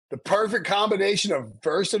The perfect combination of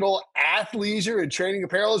versatile athleisure and training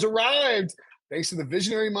apparel has arrived. Thanks to the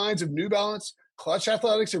visionary minds of New Balance, Clutch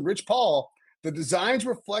Athletics, and Rich Paul, the designs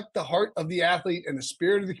reflect the heart of the athlete and the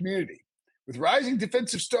spirit of the community. With rising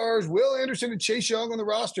defensive stars Will Anderson and Chase Young on the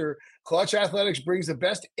roster, Clutch Athletics brings the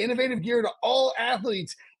best innovative gear to all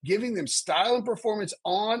athletes, giving them style and performance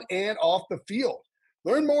on and off the field.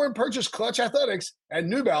 Learn more and purchase Clutch Athletics at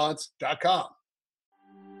newbalance.com.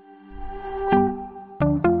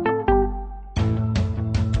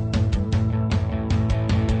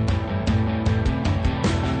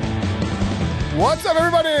 What's up,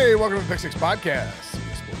 everybody? Welcome to the Pick Six Podcast,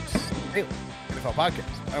 CBS Sports Daily NFL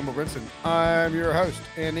Podcast. I'm Will Brinson. I'm your host,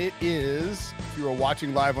 and it is, if you are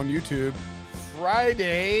watching live on YouTube,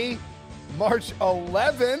 Friday, March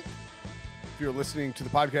 11th. If you're listening to the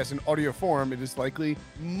podcast in audio form, it is likely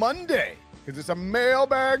Monday, because it's a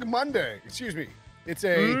Mailbag Monday. Excuse me. It's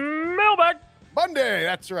a Mailbag Monday.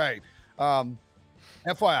 That's right.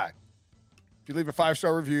 FYI, if you leave a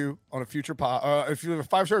 5-star review on a future if you leave a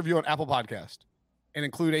 5-star review on Apple Podcast and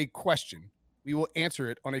include a question, we will answer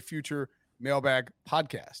it on a future Mailbag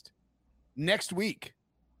Podcast. Next week,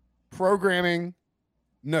 programming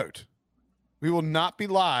note, we will not be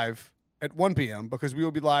live at 1 p.m. because we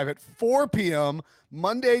will be live at 4 p.m.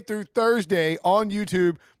 Monday through Thursday on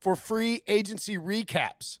YouTube for free agency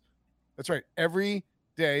recaps. That's right. Every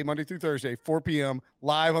day, Monday through Thursday, 4 p.m.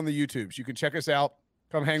 live on the YouTubes. You can check us out.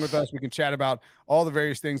 Come hang with us. We can chat about all the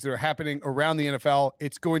various things that are happening around the NFL.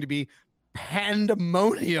 It's going to be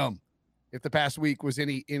pandemonium. If the past week was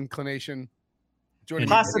any inclination.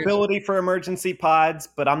 Possibility for emergency pods,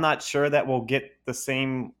 but I'm not sure that we'll get the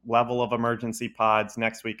same level of emergency pods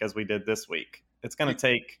next week as we did this week. It's going to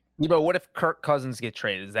take... But what if Kirk Cousins get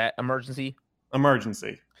traded? Is that emergency?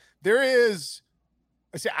 Emergency. There is...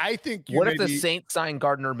 I think what if the Saints sign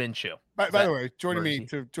Gardner Minshew? By the way, joining me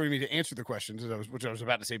to answer the questions, which I was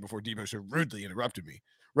about to say before Debo so rudely interrupted me,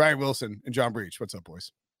 Ryan Wilson and John Breach. What's up,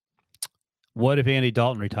 boys? What if Andy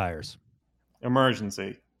Dalton retires?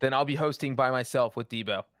 Emergency. Then I'll be hosting by myself with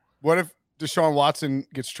Debo. What if Deshaun Watson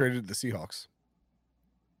gets traded to the Seahawks?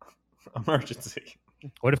 Emergency.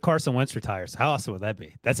 What if Carson Wentz retires? How awesome would that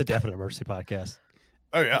be? That's a definite emergency podcast.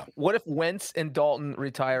 Oh, yeah. What if Wentz and Dalton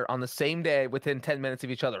retire on the same day within 10 minutes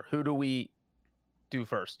of each other? Who do we do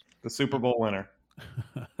first? The Super Bowl winner.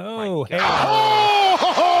 Oh, hey. Up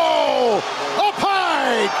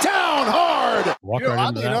high, down hard.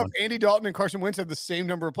 Oddly enough, Andy Dalton and Carson Wentz have the same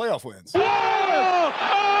number of playoff wins. What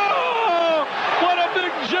a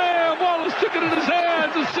big jam. Wallace took it in his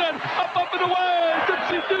hands and said, up and away,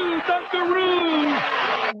 dipsy-doo,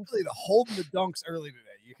 dunkaroo. Really, the holding the dunks early today.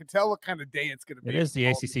 You can tell what kind of day it's going to be. It is the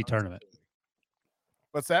ACC tournament.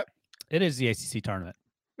 What's that? It is the ACC tournament.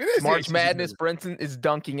 It is March Madness. Brinson is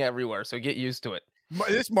dunking everywhere, so get used to it.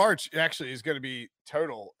 This March actually is going to be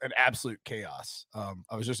total and absolute chaos.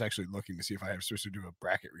 I was just actually looking to see if I was supposed to do a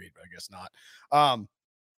bracket read, but I guess not.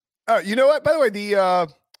 You know what? By the way,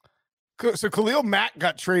 so Khalil Mack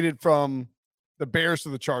got traded from the Bears to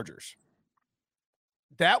the Chargers.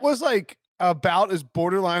 That was like about as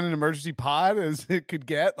borderline an emergency pod as it could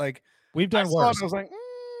get. Like we've done worse. I was like,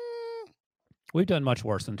 we've done much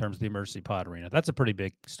worse in terms of the emergency pod arena. That's a pretty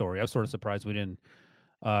big story. I was sort of surprised we didn't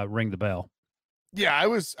ring the bell. Yeah, I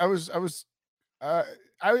was, it's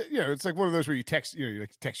like one of those where you text, you like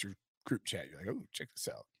text your group chat. You're like, oh, check this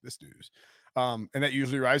out, this news. And that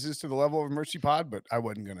usually rises to the level of emergency pod, but I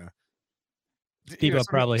wasn't going to. Debo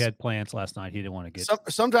probably had plans last night. He didn't want to get.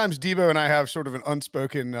 Sometimes Debo and I have sort of an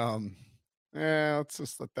unspoken, let's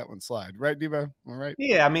just let that one slide. Right, Debo? All right.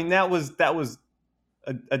 Yeah, I mean, that was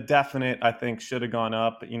a definite, I think, should have gone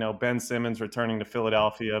up. Ben Simmons returning to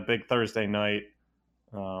Philadelphia, big Thursday night.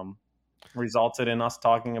 Resulted in us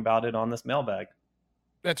talking about it on this mailbag.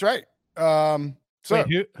 That's right.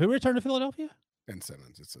 Wait, who returned to Philadelphia? Ben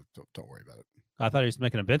Simmons. Don't worry about it. I thought he was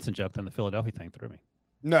making a Benson joke. Then the Philadelphia thing threw me.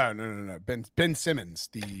 No. Ben Simmons.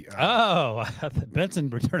 Benson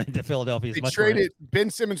returning to Philadelphia is much traded. Ben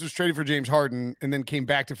Simmons was traded for James Harden and then came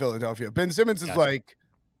back to Philadelphia. Ben Simmons is like,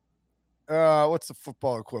 what's the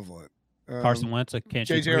football equivalent? Carson Wentz.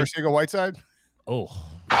 JJ Arcega-Whiteside.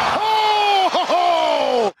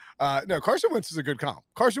 No, Carson Wentz is a good comp.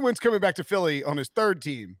 Carson Wentz coming back to Philly on his third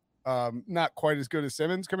team. Not quite as good as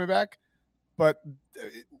Simmons coming back, but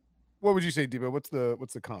what would you say, Debo? What's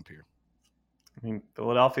the comp here? I mean,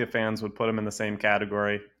 Philadelphia fans would put him in the same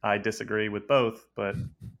category. I disagree with both, but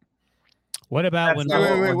what about when?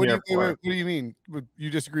 Wait, what do you mean? You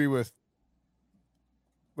disagree with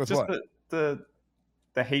just what? The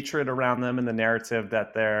hatred around them and the narrative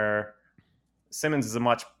that Simmons is a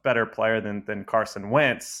much better player than Carson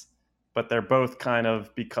Wentz. but they're both kind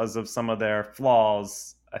of, because of some of their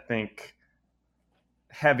flaws, I think,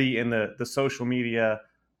 heavy in the social media,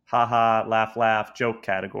 haha, laugh, joke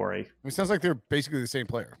category. It sounds like they're basically the same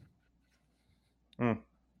player.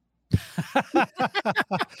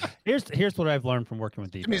 Here's what I've learned from working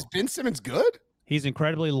with Debo. I mean, is Ben Simmons good? He's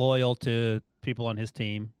incredibly loyal to people on his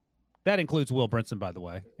team. That includes Will Brinson, by the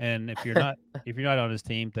way. And if you're not on his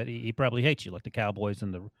team, that he probably hates you, like the Cowboys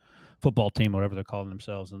and the football team, whatever they're calling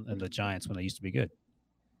themselves, and the Giants when they used to be good.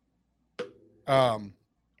 So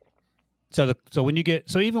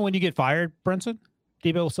even when you get fired, Brinson,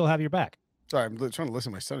 Debo will still have your back. Sorry, I'm trying to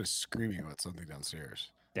listen. My son is screaming about something downstairs.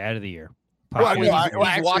 Dad of the year. Well,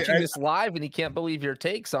 he's watching this live and he can't believe your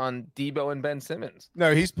takes on Debo and Ben Simmons.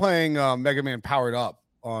 No, he's playing Mega Man Powered Up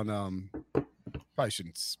on probably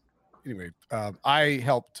shouldn't. Anyway, I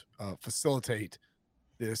helped facilitate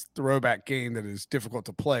this throwback game that is difficult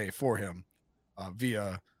to play for him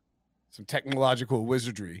via some technological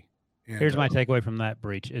wizardry. And, here's my takeaway from that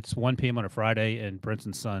breach. It's 1 p.m. on a Friday and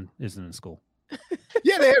Brinson's son isn't in school.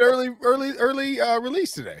 Yeah, they had early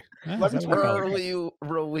release today. Early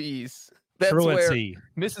release. That's where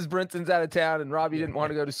Mrs. Brinson's out of town and Robbie didn't want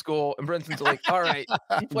to go to school. And Brinson's like, all right,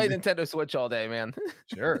 you play Nintendo Switch all day, man.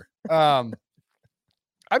 Sure. I'm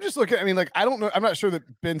just looking. I mean, like, I don't know. I'm not sure that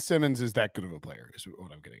Ben Simmons is that good of a player, is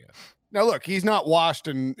what I'm getting at. Now, look, he's not washed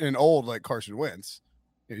and old like Carson Wentz.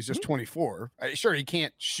 He's just 24. Sure, he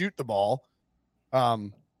can't shoot the ball. But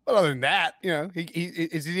other than that, did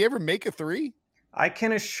he ever make a three? I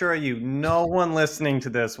can assure you, no one listening to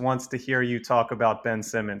this wants to hear you talk about Ben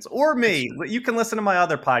Simmons or me. You can listen to my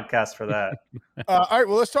other podcast for that. All right,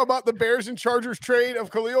 well, let's talk about the Bears and Chargers trade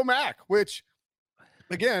of Khalil Mack, which,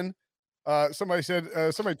 again, somebody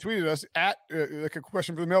tweeted us at like a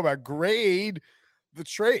question for the mailbag. Grade the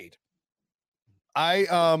trade.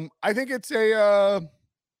 I think it's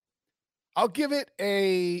I'll give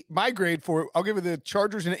it my grade for it. I'll give it the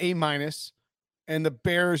Chargers an A- and the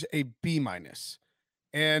Bears a B-.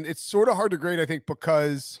 And it's sort of hard to grade, I think,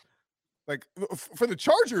 because like for the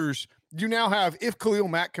Chargers, you now have, if Khalil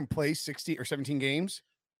Mack can play 60 or 17 games,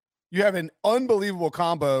 you have an unbelievable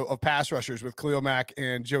combo of pass rushers with Khalil Mack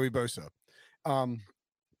and Joey Bosa.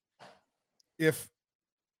 If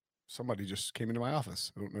somebody just came into my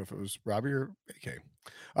office, I don't know if it was Robbie or AK.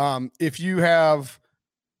 If you have,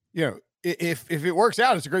 if it works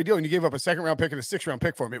out, it's a great deal. And you gave up a 2nd-round pick and a 6th-round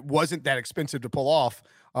pick for him. It wasn't that expensive to pull off.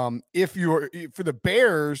 For the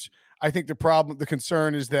Bears, I think the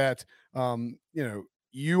concern is that,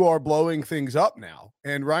 you are blowing things up now.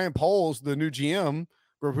 And Ryan Poles, the new GM,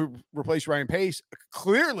 who replaced Ryan Pace,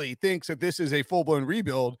 clearly thinks that this is a full-blown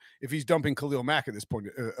rebuild if he's dumping Khalil Mack at this point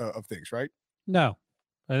of things, right? No.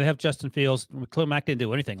 They have Justin Fields. Khalil Mack didn't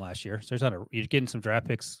do anything last year. So you're getting some draft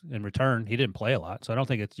picks in return. He didn't play a lot. So I don't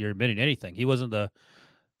think you're admitting anything. He wasn't the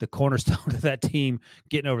cornerstone of that team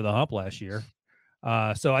getting over the hump last year.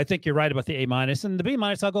 So I think you're right about the A-, and the B-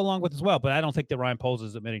 I'll go along with as well. But I don't think that Ryan Poles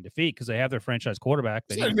is admitting defeat because they have their franchise quarterback.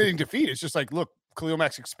 It's not admitting defeat. It's just like, look, Khalil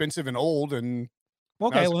Mack's expensive and old, and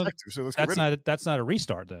okay, well, so that's not a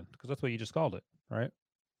restart then, because that's what you just called it, right?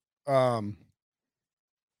 I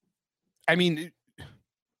mean,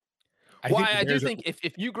 I do think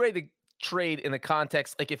if you grade the trade in the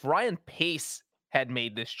context, like if Ryan Pace had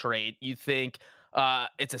made this trade, you think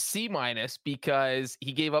it's a C- because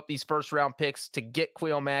he gave up these 1st-round picks to get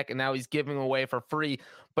Khalil Mack, and now he's giving away for free.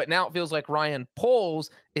 But now it feels like Ryan Poles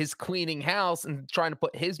is cleaning house and trying to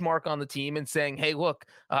put his mark on the team and saying, hey, look,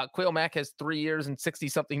 Khalil Mack has 3 years and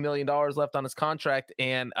 $60-something million left on his contract,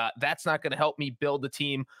 and that's not going to help me build the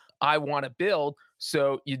team I want to build.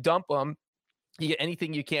 So you dump him. You get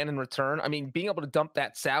anything you can in return. I mean, being able to dump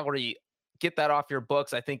that salary, get that off your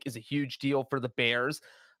books, I think is a huge deal for the Bears.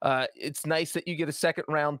 It's nice that you get a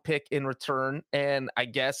 2nd-round pick in return, and I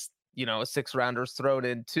guess, a 6th-rounder's thrown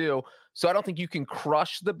in too. So I don't think you can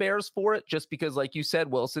crush the Bears for it, just because, like you said,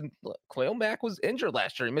 Wilson, Khalil Mack was injured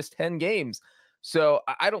last year. He missed 10 games. So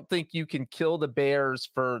I don't think you can kill the Bears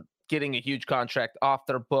for getting a huge contract off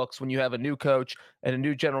their books when you have a new coach and a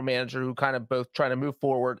new general manager who kind of both trying to move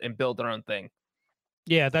forward and build their own thing.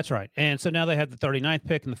 Yeah, that's right. And so now they have the 39th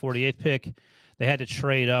pick and the 48th pick. They had to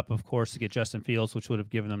trade up, of course, to get Justin Fields, which would have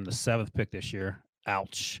given them the 7th pick this year.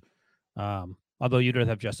 Ouch. Although you'd rather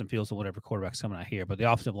have Justin Fields than whatever quarterback's coming out here. But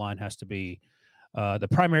the offensive line has to be the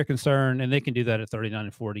primary concern, and they can do that at 39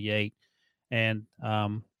 and 48. And,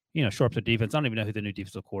 shore up the defense. I don't even know who the new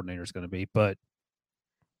defensive coordinator is going to be, but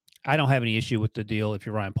I don't have any issue with the deal if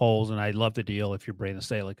you're Ryan Poles, and I love the deal if you're Brandon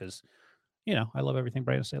Staley because, I love everything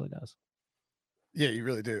Brandon Staley does. Yeah, you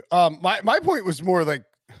really do. My point was more like,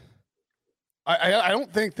 I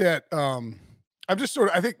don't think that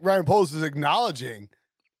I think Ryan Poles is acknowledging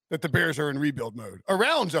that the Bears are in rebuild mode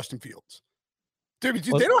around Justin Fields. Dude,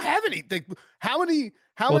 they don't have any. How many?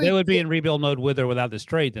 They would be in rebuild mode with or without this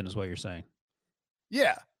trade, then, is what you're saying.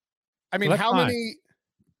 Yeah. I mean, how many?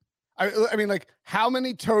 I mean, like, how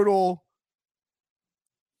many total,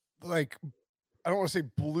 like, I don't want to say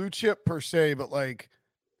blue chip per se, but like,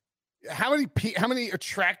 how many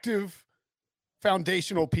attractive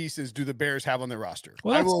foundational pieces do the Bears have on their roster?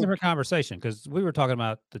 Well, that's a different conversation, because we were talking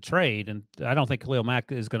about the trade, and I don't think Khalil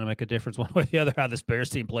Mack is going to make a difference one way or the other how this Bears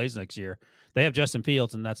team plays next year. They have Justin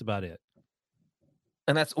Fields, and that's about it.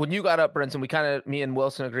 And that's when you got up, Brinson, me and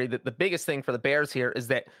Wilson agreed that the biggest thing for the Bears here is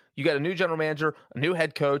that you got a new general manager, a new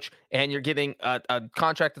head coach, and you're getting a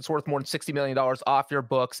contract that's worth more than $60 million off your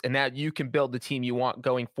books. And now you can build the team you want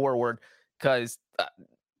going forward, because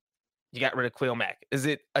you got rid of Khalil Mack. Is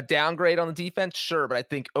it a downgrade on the defense? Sure. But I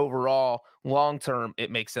think overall, long-term, it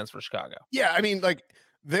makes sense for Chicago. Yeah. I mean, like,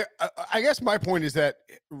 I guess my point is that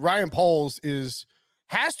Ryan Poles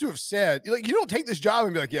has to have said, like, you don't take this job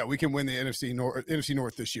and be like, yeah, we can win the NFC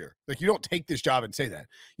North this year. Like, you don't take this job and say that.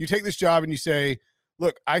 You take this job and you say,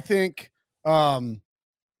 look, I think, Well,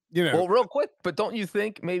 real quick, but don't you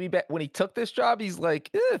think maybe back when he took this job, he's like,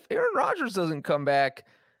 if Aaron Rodgers doesn't come back,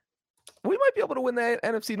 we might be able to win the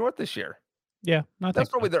NFC North this year. Yeah. That's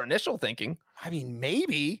probably their initial thinking. I mean,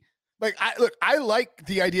 maybe. Like, I like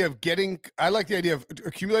the idea of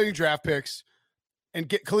accumulating draft picks. And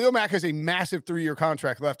Khalil Mack has a massive 3-year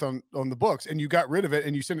contract left on the books, and you got rid of it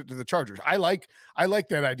and you sent it to the Chargers. I like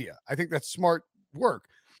that idea. I think that's smart work.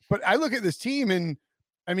 But I look at this team, and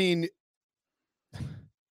I mean,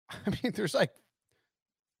 there's like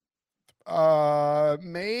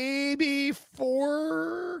maybe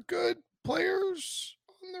 4 good players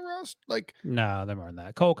on the roster. Like, no, they're more than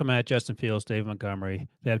that. Cole Kmet, Justin Fields, David Montgomery.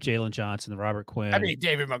 They have Jalen Johnson, Robert Quinn. I mean,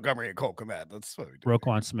 David Montgomery and Cole Kmet. That's what we do.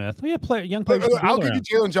 Roquan Smith. We have young players. I'll give you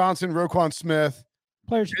Jalen Johnson, Roquan Smith.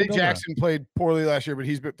 Players. Eddie Jackson played poorly last year, but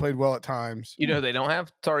he's played well at times. You know, they don't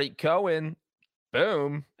have Tariq Cohen.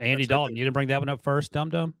 Boom. Andy Dalton. You didn't bring that one up first,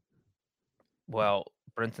 dum-dum? Well,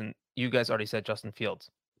 Brinson, you guys already said Justin Fields.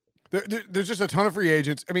 There's just a ton of free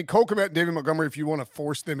agents. I mean, Cole Kmet and David Montgomery, if you want to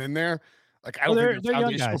force them in there, like, I don't think they're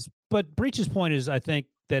young guys. But Breach's point is, I think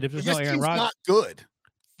that if there's no Aaron Rodgers, not good.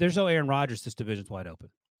 There's no Aaron Rodgers, this division's wide open.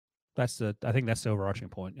 I think that's the overarching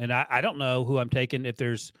point. And I don't know who I'm taking if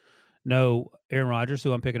there's no Aaron Rodgers,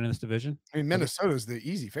 who I'm picking in this division. I mean, Minnesota's the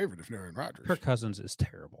easy favorite if no Aaron Rodgers. Kirk Cousins is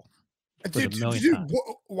terrible. Dude,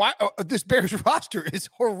 why this Bears roster is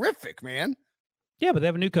horrific, man. Yeah, but they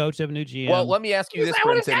have a new coach, they have a new GM. Well, let me ask you this, Brinson.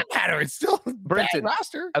 What does that matter? It's still a bad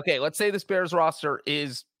roster. Okay, let's say this Bears roster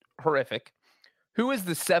is horrific. Who is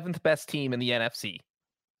the 7th best team in the NFC?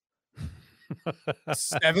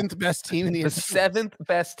 7th best team in the NFC? The 7th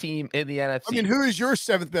best team in the NFC. I mean, who is your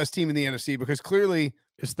 7th best team in the NFC? Because clearly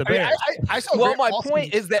it's the Bears. I saw my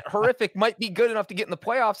point is that horrific might be good enough to get in the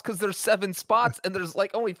playoffs because there's 7 spots and there's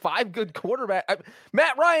like only 5 good quarterbacks.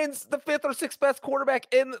 Matt Ryan's the 5th or 6th best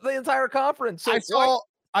quarterback in the entire conference. So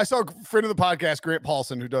I saw a friend of the podcast, Grant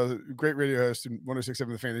Paulson, who does a great radio host and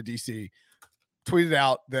 106.7 The Fan of DC, tweeted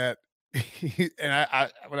out that and I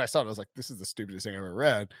when I saw it, I was like, this is the stupidest thing I've ever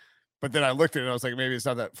read. But then I looked at it and I was like, maybe it's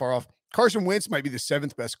not that far off. Carson Wentz might be the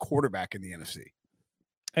 7th best quarterback in the NFC.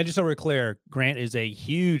 And just so we're clear, Grant is a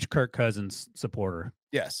huge Kirk Cousins supporter.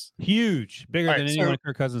 Yes. Huge. Bigger than anyone in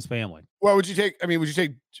Kirk Cousins' family. Well, would you take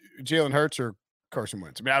Jalen Hurts or Carson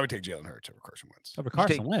Wentz? I mean, I would take Jalen Hurts over Carson Wentz. Over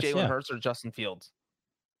Carson Wentz, Jalen Hurts or Justin Fields?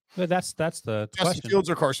 But that's the Justin question. Fields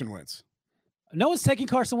or Carson Wentz? No one's taking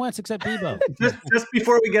Carson Wentz except Debo. just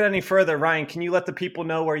before we get any further, Ryan, can you let the people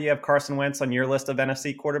know where you have Carson Wentz on your list of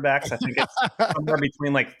NFC quarterbacks? I think it's somewhere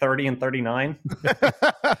between like 30 and 39.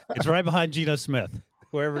 It's right behind Geno Smith,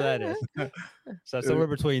 wherever that is. So somewhere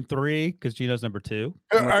between 3, because Geno's number 2.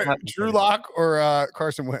 Drew Lock or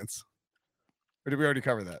Carson Wentz? Or did we already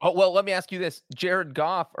cover that? Oh, well, let me ask you this. Jared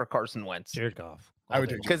Goff or Carson Wentz? Jared Goff. I would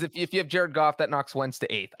do. Because if you have Jared Goff, that knocks Wentz to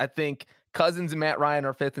 8th. I think Cousins and Matt Ryan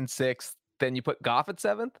are 5th and 6th. Then you put Goff at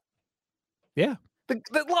 7th? Yeah. The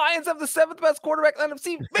Lions have the 7th best quarterback in the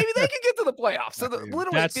NFC. Maybe they can get to the playoffs. So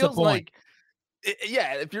literally it feels like,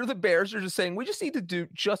 if you're the Bears, you're just saying, we just need to do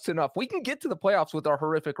just enough. We can get to the playoffs with our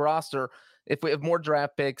horrific roster if we have more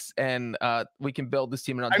draft picks and we can build this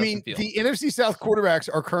team around Justin Fields. The NFC South quarterbacks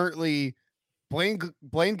are currently Blaine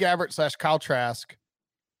Gabbert / Kyle Trask,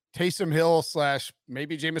 Taysom Hill /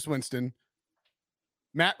 maybe Jameis Winston,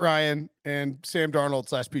 Matt Ryan, and Sam Darnold /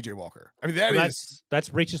 PJ Walker. I mean, that's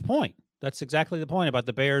Breach's point. That's exactly the point about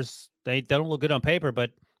the Bears. They don't look good on paper,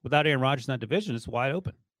 but without Aaron Rodgers in that division, it's wide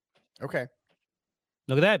open. Okay.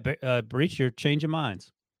 Look at that, Breach. You're changing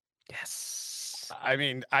minds. Yes. I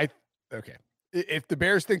mean, okay. If the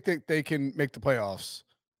Bears think that they can make the playoffs,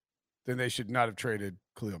 then they should not have traded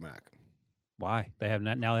Khalil Mack. Why? They have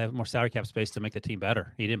now they have more salary cap space to make the team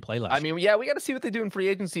better. He didn't play last year. I mean, yeah, we got to see what they do in free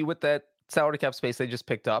agency with that salary cap space they just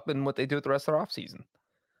picked up and what they do with the rest of their offseason.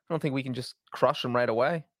 I don't think we can just crush them right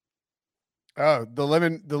away. Oh, the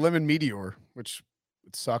lemon meteor, which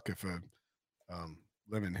would suck if a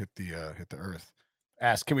lemon hit the earth.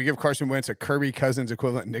 Ask, can we give Carson Wentz a Kirby Cousins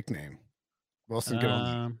equivalent nickname? Wilson, get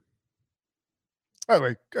on. By the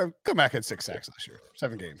way, come back at 6 sacks last year,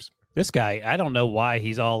 7 games. This guy, I don't know why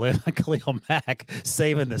he's all in on Khalil Mack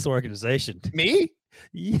saving this organization. Me?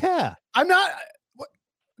 Yeah. I'm not.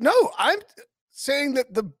 No, I'm saying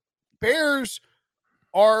that the Bears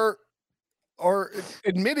are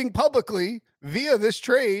admitting publicly via this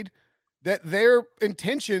trade that their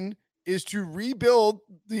intention is to rebuild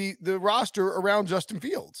the roster around Justin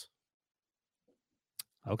Fields.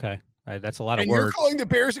 Okay. That's a lot of and words. You're calling the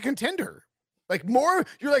Bears a contender.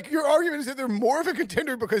 Your argument is that they're more of a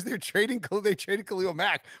contender because they traded Khalil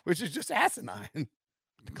Mack, which is just asinine.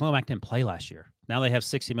 Khalil Mack didn't play last year. Now they have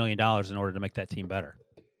 $60 million in order to make that team better.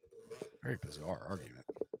 Very bizarre argument.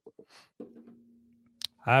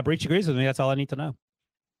 Breach agrees with me. That's all I need to know.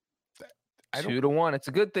 2-1. It's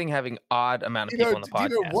a good thing having odd amount of people on the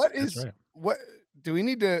podcast. What do we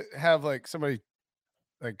need to have somebody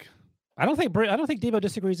like? I don't think Debo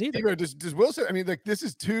disagrees either. Debo, does Wilson? I mean, this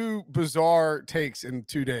is 2 bizarre takes in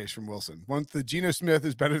 2 days from Wilson. One, the Geno Smith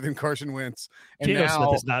is better than Carson Wentz, and Geno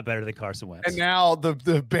Smith is not better than Carson Wentz. And now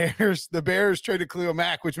the Bears traded Khalil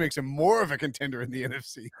Mack, which makes him more of a contender in the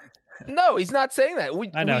NFC. No, he's not saying that.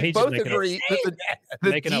 I know. We both agree that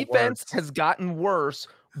the defense has gotten worse,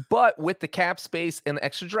 but with the cap space and the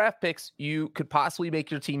extra draft picks, you could possibly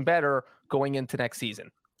make your team better going into next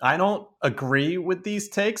season. I don't agree with these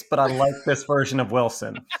takes, but I like this version of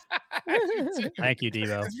Wilson. Thank you,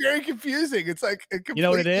 Debo. It's very confusing. It's like you know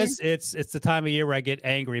what it is? It's the time of year where I get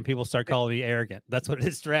angry and people start calling me arrogant. That's what it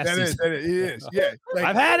is. Draft season. It is. Yeah,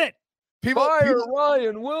 I've had it. Fire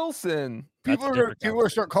Ryan Wilson. People are going to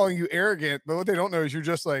start calling you arrogant, but what they don't know is you're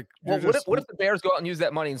just like. What if the Bears go out and use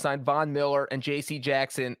that money and sign Von Miller and J.C.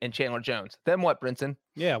 Jackson and Chandler Jones? Then what, Brinson?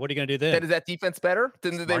 Yeah, what are you going to do then? Is that defense better?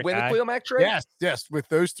 Did they win the Khalil Mack trade? Yes. With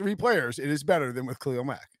those 3 players, it is better than with Khalil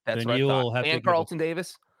Mack. That's right. And Carlton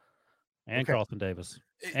Davis. And Carlton Davis.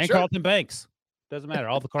 And Carlton Banks. Doesn't matter.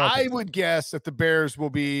 All the Carlton. I would guess that the Bears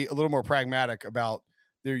will be a little more pragmatic about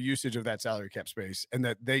their usage of that salary cap space and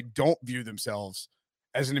that they don't view themselves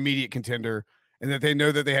as an immediate contender and that they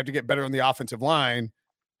know that they have to get better on the offensive line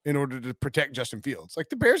in order to protect Justin Fields. Like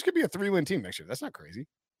the Bears could be a 3-win team next year. That's not crazy.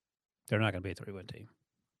 They're not going to be a 3-win team.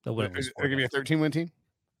 They'll win. They're going to be a 13-win team?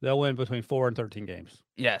 They'll win between 4 and 13 games.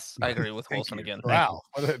 Yes, I agree with Wilson again. Wow.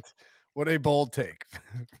 What a bold take.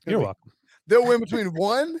 You're welcome. They'll win between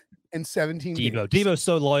 1 and 17 games. Debo's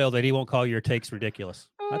so loyal that he won't call your takes ridiculous.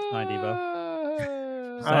 That's fine, Debo.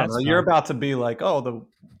 I don't know. You're about to be like, oh, the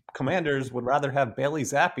Commanders would rather have Bailey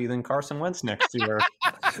Zappi than Carson Wentz next year.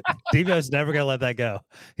 Debo's never going to let that go.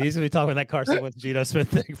 He's going to be talking that Carson Wentz Geno Smith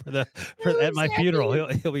thing at my funeral.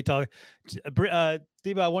 He'll be talking.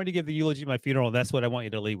 Debo, I wanted to give the eulogy at my funeral, and that's what I want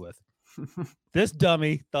you to lead with. This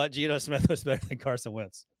dummy thought Geno Smith was better than Carson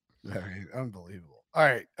Wentz. I mean, unbelievable. All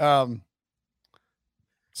right.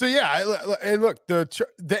 So yeah, and look, the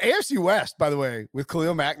AFC West, by the way, with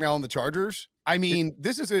Khalil Mack now on the Chargers. I mean,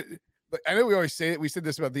 this is I know we always say it. We said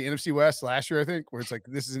this about the NFC West last year, I think, where it's like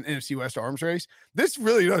this is an NFC West arms race. This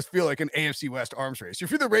really does feel like an AFC West arms race.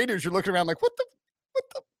 If you're the Raiders, you're looking around like, what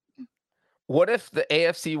the? What if the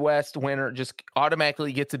AFC West winner just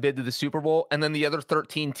automatically gets a bid to the Super Bowl, and then the other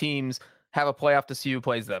 13 teams have a playoff to see who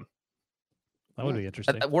plays them? That would be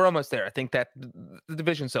interesting. We're almost there. I think that the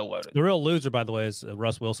division's so loaded. The real loser, by the way, is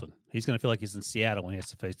Russ Wilson. He's going to feel like he's in Seattle when he has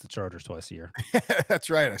to face the Chargers twice a year. That's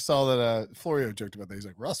right. I saw that Florio joked about that. He's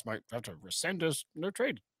like, Russ might have to rescind his no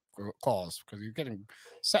trade clause because you're getting.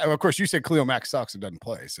 Of course, you said Khalil Mack sucks and doesn't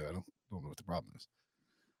play, so I don't know what the problem is.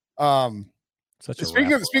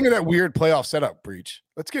 Speaking of that weird playoff setup, Breach,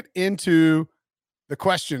 let's get into the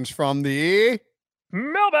questions from the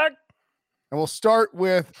mailbag. And we'll start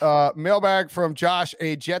with mailbag from Josh,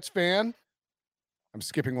 a Jets fan. I'm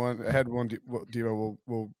skipping one ahead. Devo,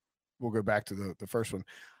 we'll go back to the first one.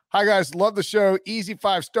 Hi guys, love the show. Easy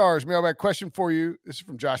 5 stars. Mailbag question for you. This is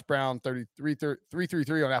from Josh Brown,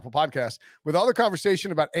 333 on Apple Podcasts. With all the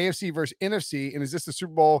conversation about AFC versus NFC, and is this the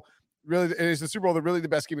Super Bowl? Really, is the Super Bowl really the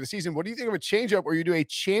best game of the season? What do you think of a change-up where you do a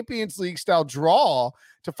Champions League style draw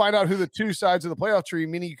to find out who the 2 sides of the playoff tree,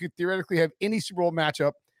 meaning you could theoretically have any Super Bowl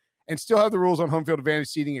matchup and still have the rules on home field advantage,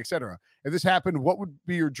 seating, etc. If this happened, what would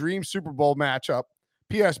be your dream Super Bowl matchup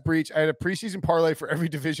P.S. Breach, I had a preseason parlay for every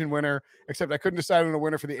division winner, except I couldn't decide on a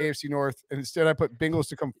winner for the AFC North. And instead, I put Bengals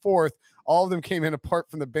to come fourth. All of them came in apart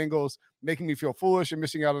from the Bengals, making me feel foolish and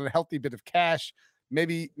missing out on a healthy bit of cash.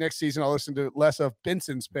 Maybe next season I'll listen to less of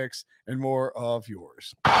Benson's picks and more of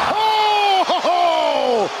yours. Oh, ho,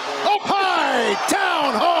 ho! Up high,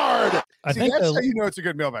 down hard. I think that's how you know it's a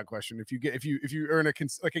good mailbag question. If you earn a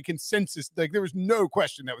consensus, like there was no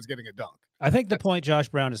question that was getting a dunk. I think the point Josh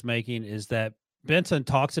Brown is making is that Benson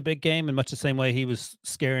talks a big game in much the same way he was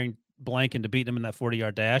scaring Blank into beating him in that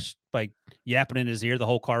 40-yard dash by yapping in his ear the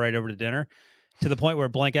whole car ride over to dinner, to the point where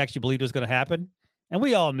Blank actually believed it was going to happen. And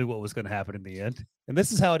we all knew what was going to happen in the end. And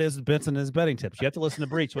this is how it is with Benson and his betting tips. You have to listen to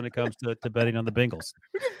Breach when it comes to betting on the Bengals.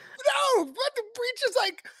 No, what the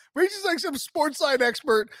Breach is like some sports line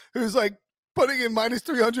expert who's like putting in minus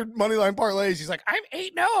 300 money line parlays. He's like, I'm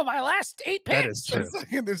 8-0 on my last 8 picks. That is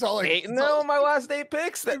true. And there's all like 8-0 on my last 8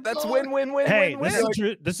 picks. That's win. Hey,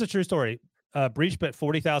 this is a true story. Breach bet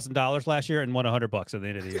 $40,000 last year and won $100 at the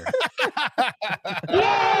end of the year.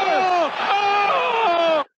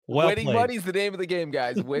 Well Winning money is the name of the game,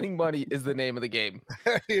 guys. Winning money is the name of the game.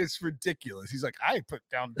 It's ridiculous. He's like, I put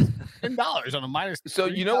down $10 on a minus. So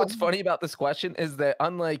you know what's funny about this question is that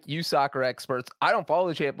unlike you soccer experts, I don't follow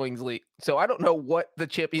the Champions League, so I don't know what the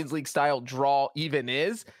Champions League style draw even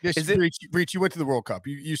is. Yes, is Breach, you went to the World Cup.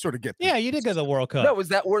 You sort of get that. Yeah, you did go to the World Cup. No, is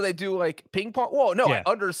that where they do like ping pong? Well, no, yeah.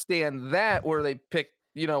 I understand that where they pick.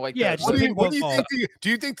 You know, like yeah. What do you think? Do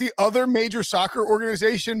you think the other major soccer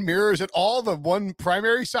organization mirrors at all the one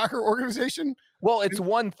primary soccer organization? Well, it's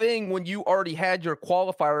one thing when you already had your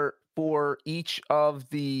qualifier for each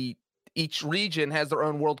region has their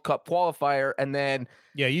own World Cup qualifier, and then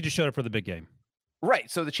you just showed up for the big game,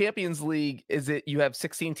 right? So the Champions League is it? You have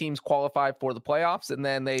 16 teams qualify for the playoffs, and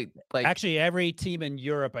then they like actually every team in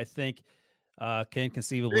Europe, I think. Can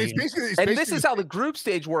conceivably, it's this is how the group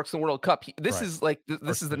stage works in the World Cup. This is like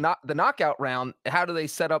this is the knockout round. How do they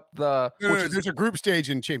set up the? No, there's a group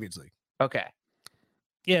stage in Champions League. Okay,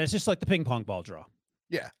 yeah, it's just like the ping pong ball draw.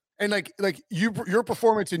 Yeah, and like your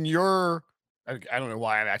performance in your. I don't know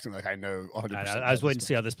why I'm acting like I know 100%. I was waiting to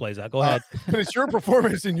see how this plays out. Go ahead. But it's your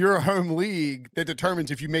performance in your home league that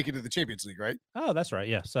determines if you make it to the Champions League, right? Oh, that's right.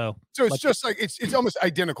 Yeah. So it's just like it's almost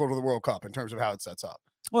identical to the World Cup in terms of how it sets up.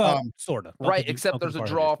 Well, sort of. Right, except there's a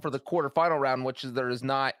draw for the quarterfinal round, which there is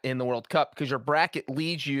not in the World Cup because your bracket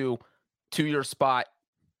leads you to your spot.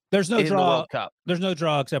 There's no draw. The World Cup. There's no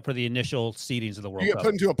draw except for the initial seedings of the World Cup. You get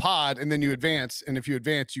put into a pod, and then you advance. And if you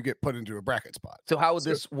advance, you get put into a bracket spot. So how would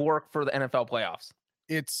this work for the NFL playoffs?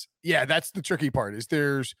 That's the tricky part.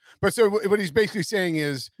 So what he's basically saying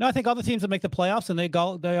is, no, I think all the teams that make the playoffs and they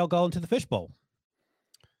all go into the fishbowl.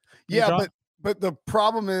 Yeah, but the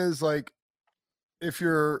problem is like. I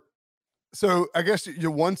guess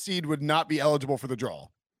your one seed would not be eligible for the draw.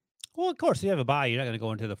 Well, of course, if you have a bye, you're not going to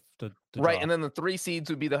go into the right, draw. and then the 3 seeds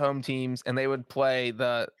would be the home teams, and they would play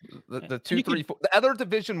the 2, 3, 4. The other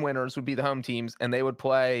division winners would be the home teams, and they would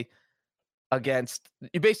play against.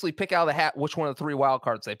 You basically pick out of the hat which one of the 3 wild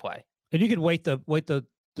cards they play. And you could wait the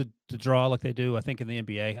draw like they do, I think, in the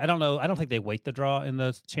NBA. I don't know. I don't think they wait the draw in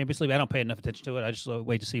the Champions League. I don't pay enough attention to it. I just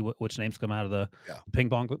wait to see which names come out of the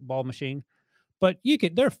ping pong ball machine. But you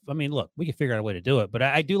could, look, we could figure out a way to do it. But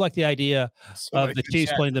I do like the idea of the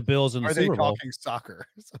Chiefs playing the Bills in the Super Bowl. Are they talking soccer?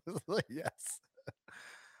 Yes.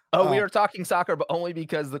 Oh, we are talking soccer, but only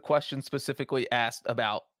because the question specifically asked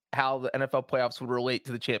about how the NFL playoffs would relate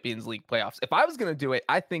to the Champions League playoffs. If I was going to do it,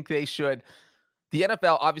 I think they should. The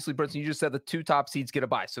NFL, obviously, Brinson, you just said the 2 top seeds get a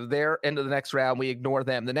bye. So they're into the next round. We ignore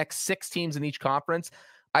them. The next 6 teams in each conference,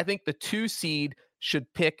 I think the 2 seed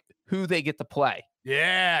should pick who they get to play.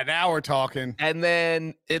 Yeah, now we're talking. And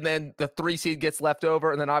then the 3 seed gets left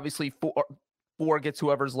over, and then obviously 4 gets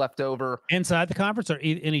whoever's left over inside the conference or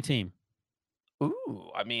any team.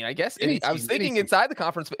 Ooh, I mean, I guess I was thinking inside the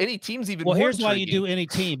conference, but any team's even. Well, more here's intriguing. why you do any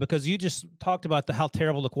team, because you just talked about how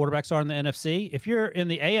terrible the quarterbacks are in the NFC. If you're in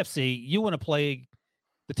the AFC, you want to play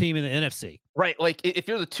the team in the NFC. Right. Like if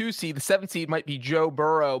you're the 2 seed, the 7 seed might be Joe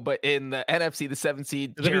Burrow, but in the NFC, the 7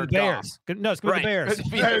 seed, the Bears. No, it's going to be the Bears.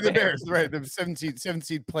 The Bears, right. The 7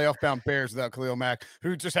 seed playoff bound Bears without Khalil Mack,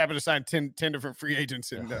 who just happened to sign 10 different free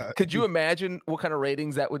agents. Could you imagine what kind of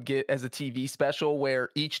ratings that would get as a TV special where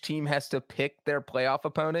each team has to pick their playoff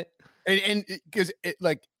opponent? And because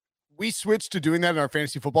like we switched to doing that in our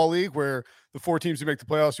fantasy football league where the 4 teams who make the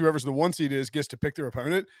playoffs, whoever's the 1 seed gets to pick their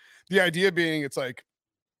opponent. The idea being it's like,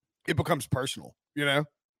 it becomes personal,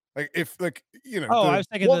 like if Oh, I was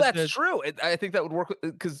thinking. Well, that's true. I think that would work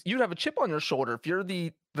because you'd have a chip on your shoulder if you're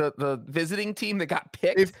the visiting team that got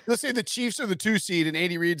picked. If let's say the Chiefs are the 2 seed and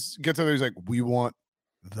Andy Reid gets there, he's like, we want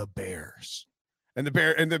the Bears, And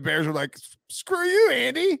the Bears were like, screw you,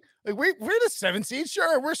 Andy. Like, we're the 7th seed.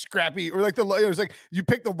 Sure, we're scrappy. Or like it was like, you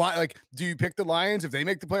pick do you pick the Lions if they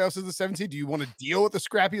make the playoffs as the 7th seed? Do you want to deal with the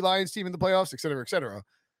scrappy Lions team in the playoffs, et cetera, et cetera?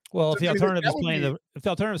 Well, So, if the I mean, alternative that is would playing be- if the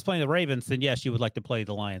alternative is playing the Ravens, then yes, you would like to play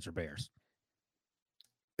the Lions or Bears.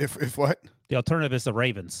 If what? The alternative is the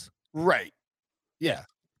Ravens. Right. Yeah.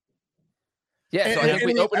 Yeah, so I think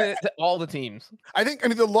we open it to all the teams. I mean,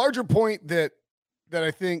 the larger point that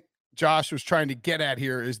I think Josh was trying to get at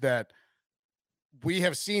here is that we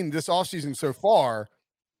have seen this offseason so far,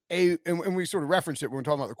 and we sort of referenced it when we're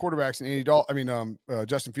talking about the quarterbacks and Andy Dalton,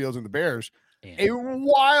 Justin Fields and the Bears, a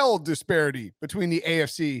wild disparity between the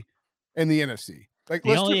AFC and the NFC. Like,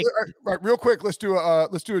 real quick, let's do a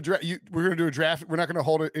draft. We're going to do a draft. We're not going to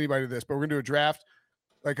hold anybody to this, but we're going to do a draft,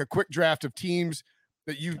 like a quick draft of teams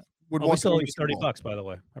that you would want to win $30, by the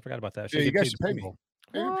way. I forgot about that. Yeah, you guys should pay me.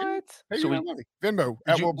 What? Hey, money. Venmo.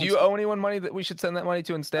 Do you owe anyone money that we should send that money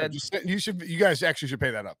to instead? You guys actually should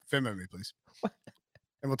pay that up. Venmo me, please, and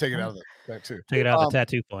we'll take it out of that too. Take it out of the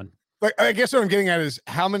tattoo fund. Like, I guess what I'm getting at is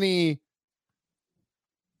how many.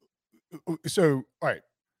 So, all right,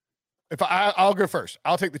 if I'll go first,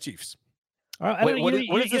 I'll take the Chiefs. All right, what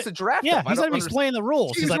is this a draft? Yeah, he's not even explaining the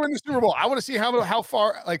rules. Chiefs win the Super Bowl. I want to see how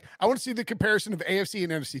far. Like, I want to see the comparison of AFC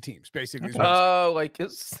and NFC teams. Basically, oh, like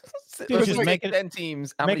it's just making 10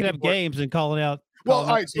 teams, making up games and calling out. Well, all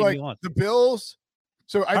right, so like the Bills.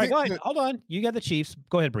 So I think. Hold on, you got the Chiefs.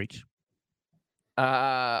 Go ahead, Breach.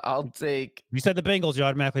 I'll take. You said the Bengals. You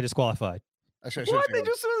automatically disqualified. What? They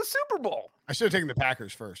just won the Super Bowl. I should have taken the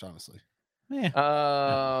Packers first, honestly. Yeah.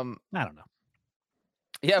 I don't know.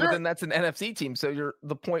 Yeah, but then that's an NFC team, so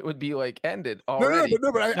the point would be like ended already.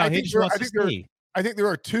 I think there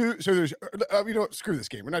are two. So there's, you know what? Screw this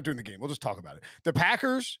game. We're not doing the game. We'll just talk about it. The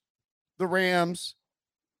Packers, the Rams,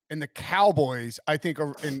 and the Cowboys, I think,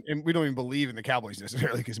 are, and we don't even believe in the Cowboys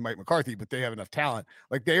necessarily because Mike McCarthy, but they have enough talent.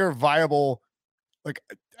 Like, they are viable. Like,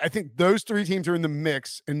 I think those three teams are in the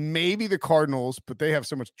mix, and maybe the Cardinals, but they have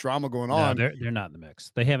so much drama going on. They're not in the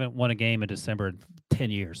mix. They haven't won a game in December in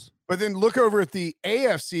 10 years. But then look over at the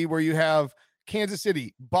AFC where you have Kansas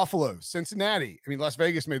City, Buffalo, Cincinnati. I mean, Las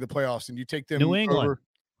Vegas made the playoffs, and you take them New England. over.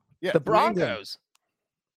 Yeah, the Broncos.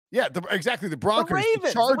 Yeah, exactly. The Broncos, the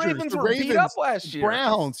Ravens, Chargers, the Ravens were beat up last year.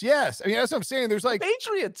 Browns, yes. I mean, that's what I'm saying. There's like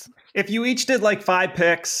Patriots. If you each did like 5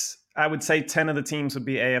 picks, I would say 10 of the teams would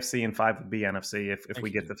be AFC and 5 would be NFC if we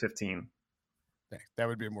get to 15. That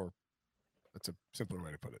would be that's a simpler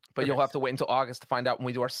way to put it. But you'll have to wait until August to find out when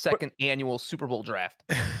we do our second annual Super Bowl draft.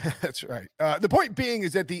 That's right. The point being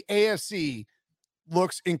is that the AFC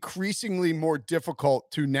looks increasingly more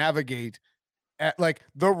difficult to navigate. At, like,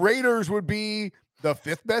 the Raiders would be the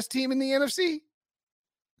 5th best team in the NFC.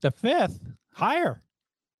 The 5th, higher,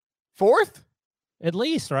 4th, at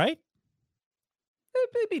least, right?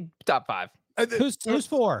 Maybe top 5. Who's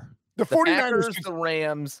 4? The 49ers, Packers, the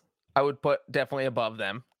Rams. I would put definitely above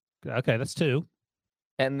them. Okay, that's 2.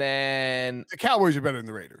 And then the Cowboys are better than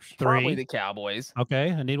the Raiders. 3. Probably the Cowboys.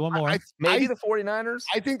 Okay, I need one more. Maybe the 49ers.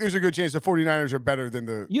 I think there's a good chance the 49ers are better than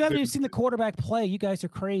the. You haven't even seen the quarterback play. You guys are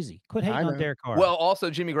crazy. Quit hating on Derek Carr. Well,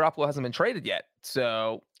 also Jimmy Garoppolo hasn't been traded yet,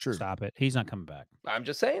 so true. Stop it. He's not coming back. I'm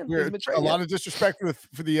just saying. A lot of disrespect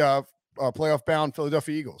for the playoff bound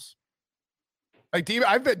Philadelphia Eagles. Like,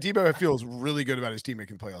 I bet Debo feels really good about his team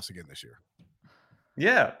making playoffs again this year.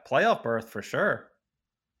 Yeah, playoff berth for sure.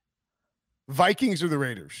 Vikings or the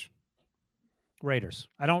Raiders? Raiders.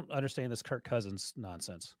 I don't understand this Kirk Cousins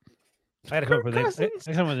nonsense. I had to come up with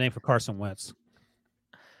a name for Carson Wentz.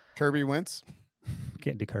 Kirby Wentz?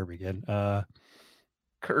 Can't do Kirby again.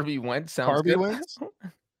 Kirby Wentz sounds good. Wentz?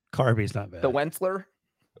 Kirby's not bad. The Wentzler?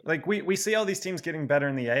 Like, we see all these teams getting better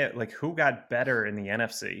in the A. Like, who got better in the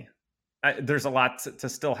NFC? There's a lot to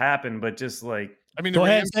still happen, but just like, I mean, go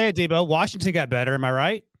ahead and say it, Debo. Washington got better. Am I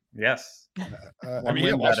right? Yes. I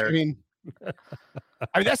mean,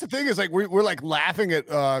 that's the thing is, like, we're like laughing at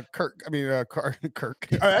Kirk. I mean, Kirk.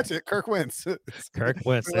 Oh, that's it. Kirk Wentz. Kirk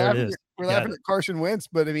Wentz. There it is. We're laughing at Carson Wentz,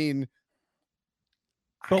 but I mean,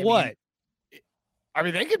 what? I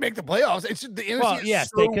mean, they could make the playoffs. It's the NFC. Well,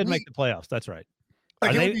 yes, they could make the playoffs. That's right.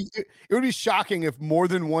 Like, it would be shocking if more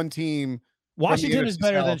than one team. Washington is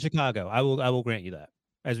better than Chicago. I will grant you that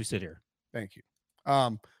as we sit here. Thank you.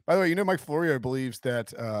 By the way, Mike Florio believes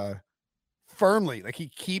that firmly, like,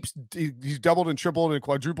 he's doubled and tripled and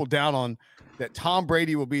quadrupled down on that Tom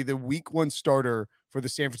Brady will be the week 1 starter for the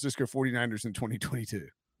San Francisco 49ers in 2022.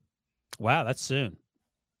 Wow, that's soon.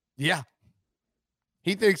 Yeah.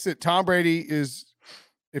 He thinks that Tom Brady is,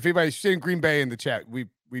 if anybody's saying Green Bay in the chat, we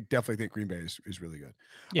definitely think Green Bay is really good.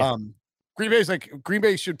 Yeah. Green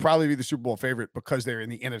Bay should probably be the Super Bowl favorite because they're in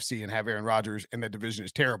the NFC and have Aaron Rodgers, and that division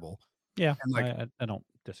is terrible. Yeah, and like I don't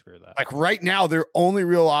disagree with that. Like right now, their only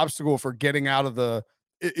real obstacle for getting out of the,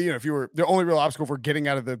 their only real obstacle for getting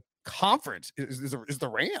out of the conference is the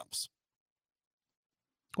Rams.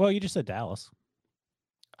 Well, you just said Dallas.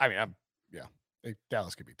 I mean,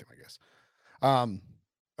 Dallas could beat them, I guess.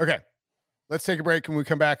 Okay, let's take a break. When we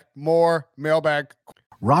come back, more mailbag.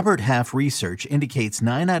 Robert Half research indicates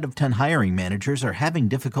 9 out of 10 hiring managers are having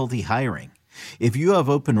difficulty hiring. If you have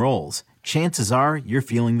open roles, chances are you're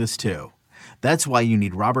feeling this too. That's why you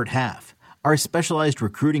need Robert Half. Our specialized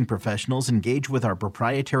recruiting professionals engage with our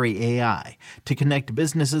proprietary AI to connect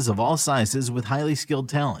businesses of all sizes with highly skilled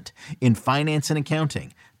talent in finance and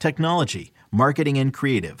accounting, technology, marketing and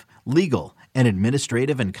creative, legal, and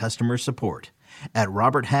administrative and customer support. At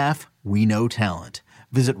Robert Half, we know talent.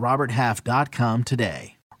 Visit roberthalf.com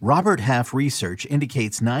today. Robert Half research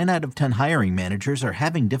indicates 9 out of 10 hiring managers are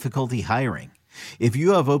having difficulty hiring. If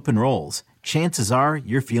you have open roles, chances are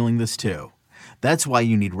you're feeling this too. That's why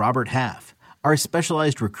you need Robert Half. Our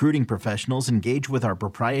specialized recruiting professionals engage with our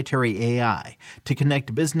proprietary AI to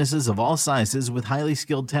connect businesses of all sizes with highly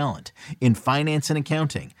skilled talent in finance and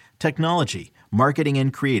accounting, technology, marketing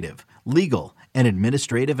and creative, legal, and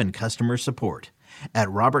administrative and customer support. At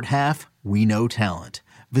Robert Half, we know talent.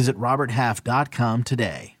 Visit roberthalf.com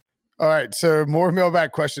today. All right, so more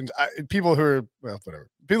mailbag questions. People who are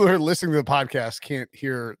people who are listening to the podcast can't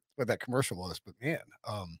hear what that commercial was, but man,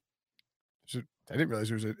 I didn't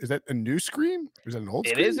realize is that a new Scream? Or is that an old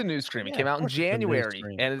Scream? It is a new Scream. It came out in January,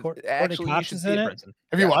 and actually you should see it, Brinson.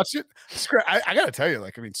 Have you watched it? I gotta tell you,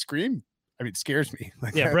 Scream, scares me.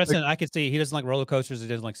 Brinson, I could see he doesn't like roller coasters. He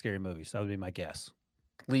doesn't like scary movies. That would be my guess.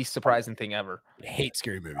 Least surprising thing ever. I hate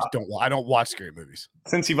scary movies. I don't watch scary movies.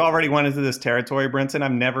 Since you've already went into this territory, Brinson,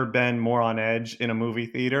 I've never been more on edge in a movie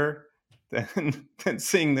theater than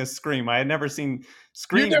seeing this Scream. I had never seen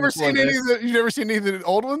Scream. You've never seen any of the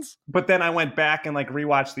old ones? But then I went back and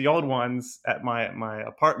rewatched the old ones at my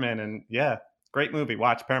apartment, and yeah, great movie.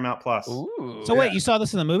 Watch Paramount Plus. Ooh. So wait, you saw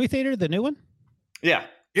this in the movie theater, the new one? Yeah.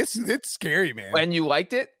 It's scary, man. And you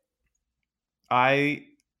liked it? I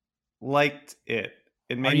liked it.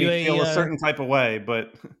 It made me feel a certain type of way,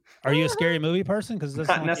 but are you a scary movie person? Because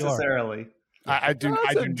not necessarily. I do.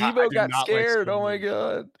 Debo got scared. Like oh my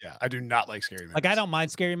god. Yeah, I do not like scary movies. I don't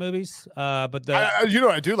mind scary movies, but what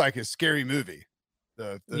I do like is Scary Movie.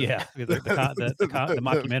 The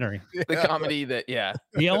mockumentary, the comedy that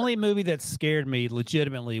The only movie that scared me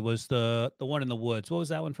legitimately was the one in the woods. What was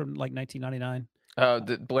that one from 1999? Oh,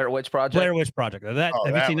 the Blair Witch Project. Have you seen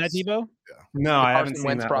that, Debo? Yeah. No, I haven't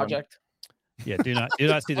seen that Project. Yeah, do not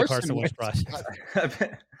see the Carson Wentz Project. I've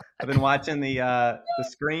been watching the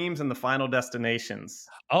Screams and the Final Destinations.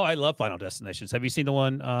 Oh, I love Final Destinations. Have you seen the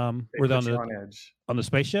one where they're on the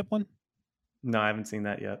spaceship one? No, I haven't seen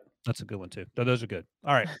that yet. That's a good one too. Those are good.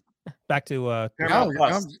 All right, back to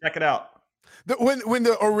check it out. When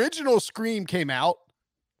the original Scream came out,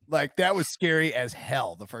 that was scary as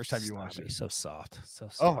hell the first time you watched it. So soft.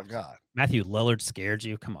 Oh my god. Matthew Lillard scared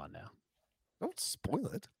you? Come on now. Don't spoil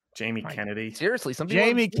it. Jamie Kennedy. Seriously,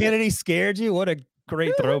 Jamie Kennedy scared you? What a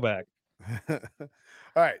great throwback. All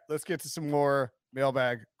right, let's get to some more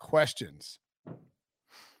mailbag questions.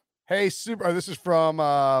 Hey, this is from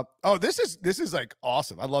this is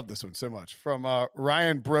awesome. I love this one so much. From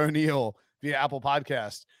Ryan Broneal via Apple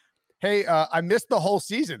Podcast. Hey, I missed the whole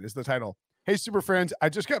season is the title. Hey, Super Friends, I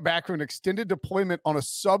just got back from an extended deployment on a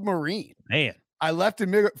submarine. Man. I left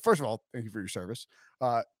first of all, thank you for your service.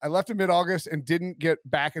 I left in mid-August and didn't get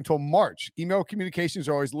back until March. Email communications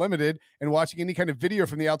are always limited, and watching any kind of video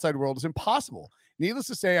from the outside world is impossible. Needless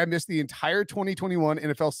to say, I missed the entire 2021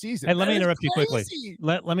 NFL season. Hey, let me interrupt you quickly.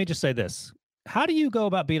 Let me just say this. How do you go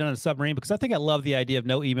about being on a submarine? Because I think I love the idea of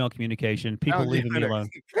no email communication, people leaving me alone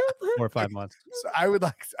 4 or 5 months. So I would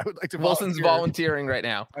like to Wilson's volunteering right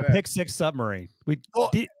now. Pick 6 submarine.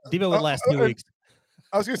 Devo would last 2 weeks.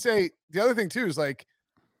 I was going to say, the other thing too is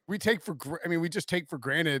we just take for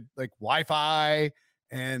granted Wi-Fi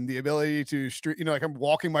and the ability to stream. I'm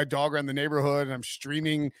walking my dog around the neighborhood and I'm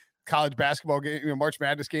streaming college basketball game, March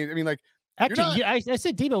Madness games. Actually, I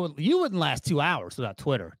said, Devo, you wouldn't last 2 hours without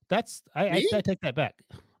Twitter. I take that back.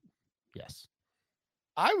 Yes,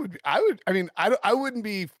 I would. I wouldn't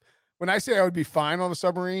be. When I say I would be fine on a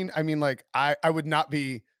submarine, I mean I would not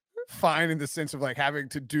be fine in the sense of having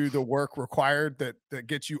to do the work required that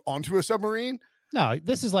gets you onto a submarine. No,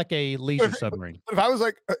 this is like a leisure submarine. But if I was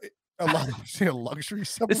a luxury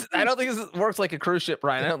submarine, I don't think this works like a cruise ship,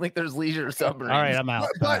 Ryan. I don't think there's leisure submarines. All right, I'm out.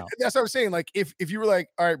 But that's what I was saying. If you were all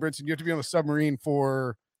right, Brinson, you have to be on a submarine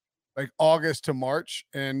for like August to March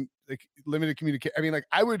and like limited communication. I mean, like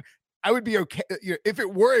I would be okay. If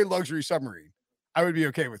it were a luxury submarine, I would be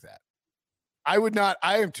okay with that. I would not.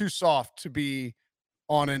 I am too soft to be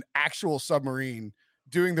on an actual submarine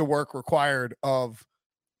doing the work required of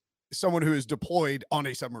someone who is deployed on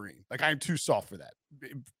a submarine. Like I'm too soft for that.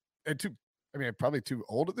 And I'm probably too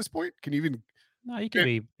old at this point. Can you even? No, you could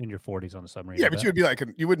be in your 40s on the submarine. Yeah, but you would be like,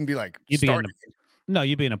 you wouldn't be like, you'd be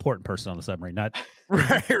you'd be an important person on the submarine, not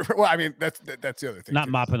right. Well, I mean, that's the other thing. Not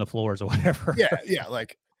too. Mopping the floors or whatever. Yeah.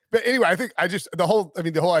 Like, but anyway, I think the whole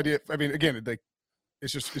idea. I mean, again, like,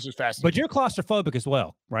 it's just fascinating. But you're claustrophobic as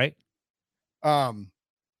well, right? Because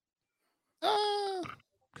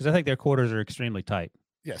I think their quarters are extremely tight.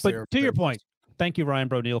 Yes, but to your point, thank you, Ryan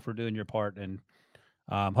Broneal, for doing your part, and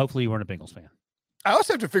hopefully you weren't a Bengals fan. I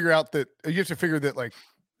also have to figure out that like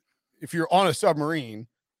if you're on a submarine,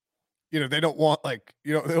 they don't want like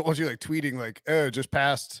they don't want you like tweeting like, oh, just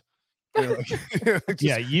passed. You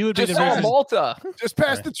would be just saw Malta, just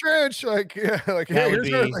past the trench, like like hey,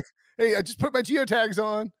 here's her, like hey, I just put my geotags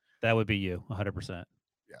on. That would be you, 100%.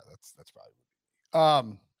 Yeah, that's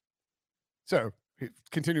probably. So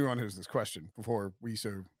continuing on this question before we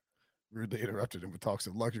so rudely interrupted him with talks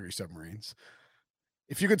of luxury submarines.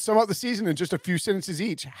 If you could sum up the season in just a few sentences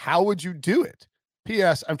each, how would you do it?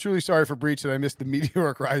 P.S. I'm truly sorry for Breech that I missed the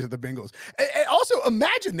meteoric rise of the Bengals. And also,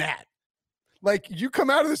 imagine that. Like, you come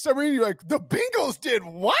out of the submarine, you're like, the Bengals did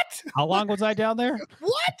what? How long was I down there?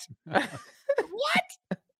 What? What?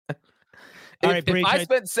 If I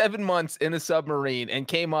spent 7 months in a submarine and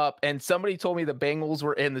came up and somebody told me the Bengals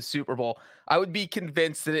were in the Super Bowl, I would be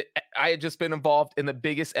convinced that I had just been involved in the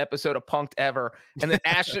biggest episode of Punk'd ever, and that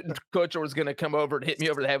Ashton Kutcher was going to come over and hit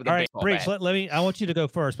me over the head with a baseball bat. Breech, let me. I want you to go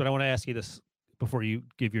first, but I want to ask you this before you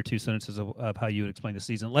give your 2 sentences of how you would explain the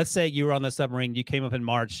season. Let's say you were on the submarine, you came up in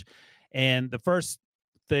March, and the first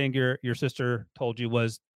thing your sister told you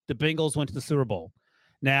was the Bengals went to the Super Bowl.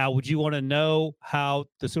 Now, would you want to know how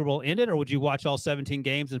the Super Bowl ended, or would you watch all 17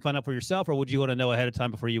 games and find out for yourself, or would you want to know ahead of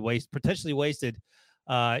time before you potentially wasted,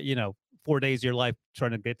 4 days of your life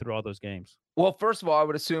trying to get through all those games? Well, first of all, I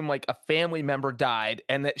would assume like a family member died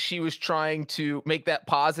and that she was trying to make that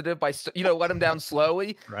positive by, let him down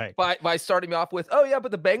slowly, right? By starting me off with, oh yeah,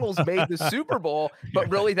 but the Bengals made the Super Bowl,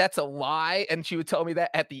 but really that's a lie. And she would tell me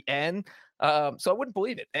that at the end. So I wouldn't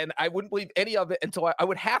believe it. And I wouldn't believe any of it until I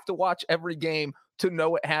would have to watch every game to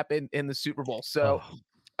know what happened in the Super Bowl. So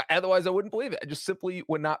otherwise I wouldn't believe it. I just simply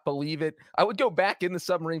would not believe it. I would go back in the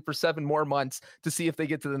submarine for 7 more months to see if they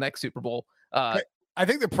get to the next Super Bowl. I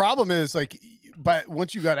think the problem is like, but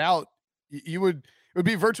once you got out, it would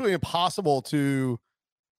be virtually impossible to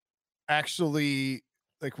actually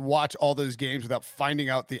like watch all those games without finding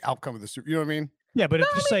out the outcome of the Super. You know what I mean? Yeah, but if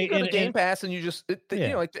you say in Game Pass and you just,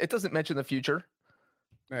 it doesn't mention the future.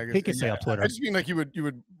 He can say on Twitter. I just mean like you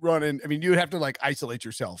would run in. I mean, you would have to like isolate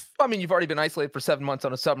yourself. I mean, you've already been isolated for 7 months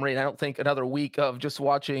on a submarine. I don't think another week of just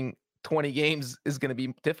watching 20 games is going to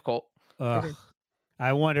be difficult.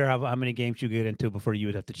 I wonder how many games you get into before you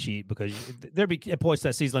would have to cheat, because there'd be points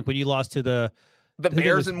that season, like when you lost to the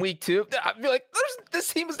Bears in week 2. I'd be like,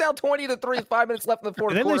 this team is down 20-3, 5 minutes left in the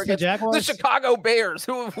fourth quarter against the Chicago Bears,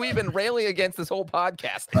 who we've been railing against this whole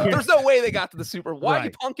podcast. There's no way they got to the Super Bowl. Why are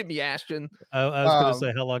you punking me, Ashton? I was going to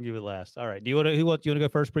say how long you would last. All right. Do you want to go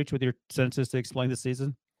first, Breech, with your sentences to explain the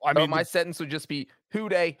season? I mean, my sentence would just be, who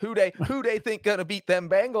they think gonna beat them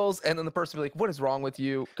Bengals, and then the person would be like, what is wrong with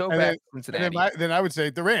you? Go back to Cincinnati. Then I would say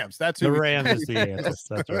the Rams. That's the Rams is the answer.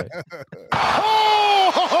 That's right.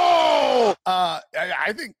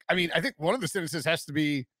 I think one of the sentences has to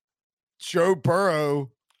be Joe Burrow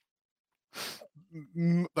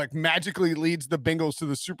like magically leads the Bengals to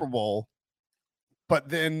the Super Bowl, but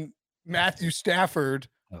then Matthew Stafford,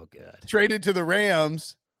 traded to the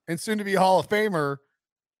Rams and soon to be Hall of Famer,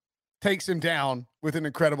 takes him down with an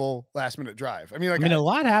incredible last-minute drive. I mean, a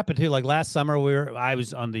lot happened too. Like last summer, I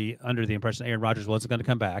was under the impression Aaron Rodgers wasn't going to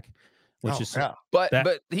come back, but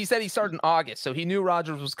he said he started in August, so he knew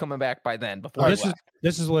Rodgers was coming back by then. Before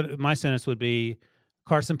this is what my sentence would be: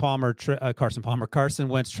 Carson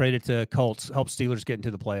Wentz traded to Colts, help Steelers get into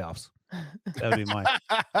the playoffs. That would be mine.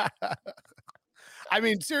 I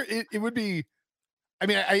mean, it would be. I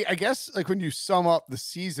mean, I guess like when you sum up the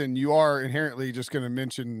season, you are inherently just going to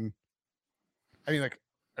mention. I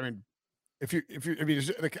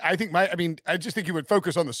just think you would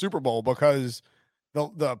focus on the Super Bowl because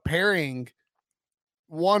the pairing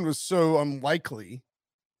one was so unlikely.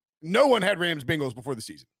 No one had Rams Bengals before the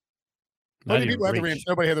season. People had the Rams.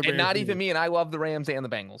 Nobody had the Rams. And not even me, and I love the Rams and the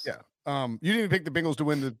Bengals. Yeah. You didn't pick the Bengals to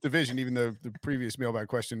win the division, even though the previous mailbag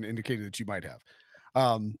question indicated that you might have.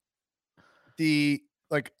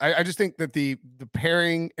 like I just think that the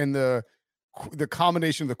pairing and the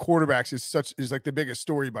combination of the quarterbacks is like the biggest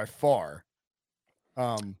story by far.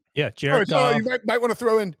 Jared Goff. You might want to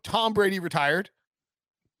throw in Tom Brady retired.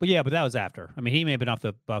 But that was after. I mean, he may have been off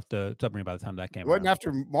the submarine by the time that came. It wasn't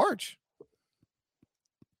after March.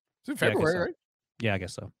 It's in February, right? Yeah, I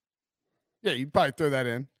guess so. Yeah, you'd probably throw that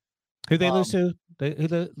in. Who they lose to?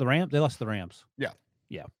 The Rams? They lost to the Rams. Yeah.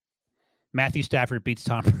 Matthew Stafford beats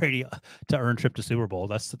Tom Brady to earn trip to Super Bowl.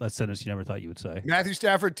 That's a sentence you never thought you would say. Matthew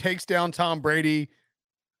Stafford takes down Tom Brady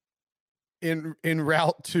in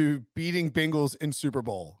route to beating Bengals in Super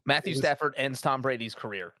Bowl. Matthew Stafford ends Tom Brady's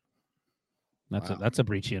career. That's a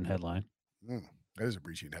Breachian headline. That is a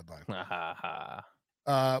Breachian headline.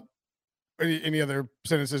 Any any other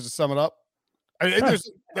sentences to sum it up?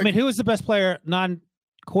 Who was the best player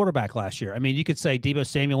non-quarterback last year? I mean, you could say Deebo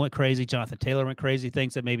Samuel went crazy, Jonathan Taylor went crazy.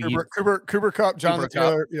 Things that maybe Cooper Kupp, Jonathan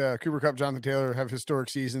Taylor. Yeah, Cooper Kupp, Jonathan Taylor have historic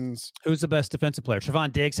seasons. Who's the best defensive player?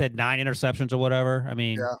 Trevon Diggs had 9 interceptions or whatever. I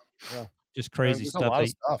mean, just crazy stuff. A lot of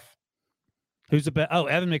stuff. Who's the best? Oh,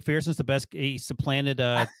 Evan McPherson's the best. He supplanted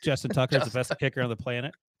Justin Tucker as the best kicker on the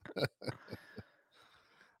planet.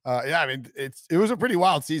 I mean, it was a pretty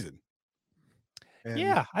wild season. And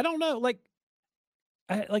I don't know.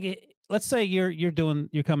 Let's say you're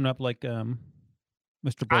coming up like Mr.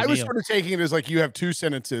 Bradley. I was sort of taking it as like you have 2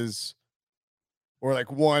 sentences, or like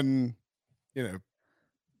one.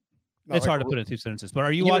 It's hard to put in 2 sentences.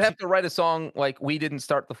 But you would have to write a song like "We Didn't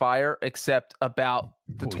Start the Fire," except about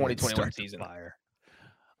the 2021 season. Fire.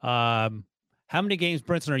 How many games,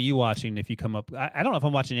 Brinson, are you watching? If you come up, I don't know if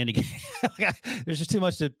I'm watching any game. There's just too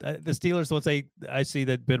much to the Steelers. Let's say I see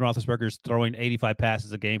that Ben Roethlisberger's throwing 85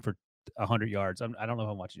 passes a game for 100 yards. I don't know if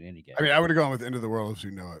I'm watching any game. I mean, I would have gone with "End of the World" as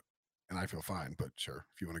you know it, and I feel fine. But sure,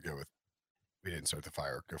 if you want to go with "We Didn't Start the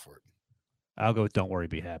Fire," go for it. I'll go with "Don't Worry,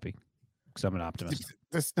 Be Happy," because I'm an optimist.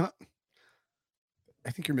 That's not. I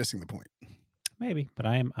think you're missing the point. Maybe, but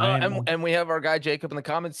I am. And we have our guy Jacob in the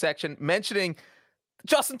comments section mentioning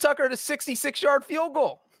Justin Tucker at a 66-yard field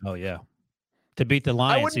goal. Oh yeah, to beat the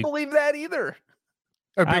Lions. I wouldn't believe that either.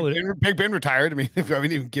 Big Ben retired. I mean, if I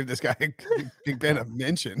didn't even give this guy Big Ben a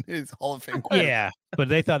mention, his Hall of Fame. Yeah, but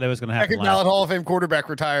they thought that was going to happen. Second ballot Hall of Fame quarterback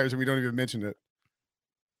retires, and we don't even mention it.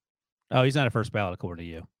 Oh, he's not a first ballot according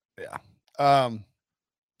to you. Yeah.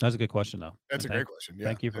 That's a good question, though. That's a great question. Yeah.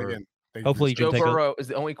 Thank you for. Again, hopefully, Joe Burrow is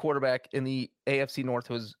the only quarterback in the AFC North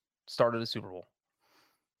who has started a Super Bowl.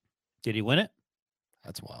 Did he win it?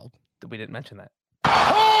 That's wild. We didn't mention that.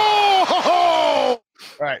 All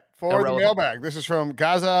right. For the mailbag, this is from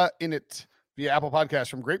Gaza Init via Apple Podcast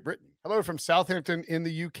from Great Britain. Hello from Southampton in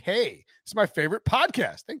the UK. This is my favorite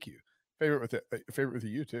podcast. Thank you. Favorite with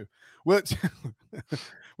you too. Will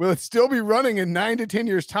it still be running in 9 to 10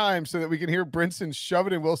 years time so that we can hear Brinson shove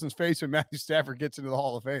it in Wilson's face when Matthew Stafford gets into the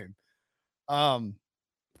Hall of Fame?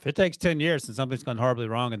 If it takes 10 years and something's gone horribly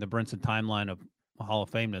wrong in the Brinson timeline of Hall of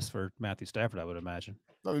Fameness for Matthew Stafford, I would imagine.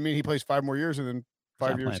 I mean, he plays 5 more years, and then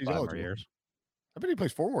 5 years he's 5 eligible. more years. I bet he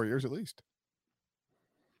plays 4 more years at least.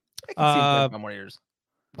 I can see him playing 5 more years.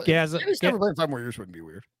 Gaza, playing 5 more years wouldn't be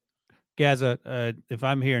weird. Gaza, if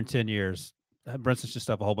I'm here in 10 years, Brinson's just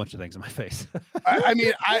stuff a whole bunch of things in my face. I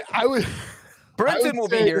mean, I would. Brinson will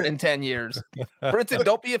be here in 10 years. Brinson,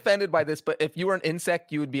 don't be offended by this, but if you were an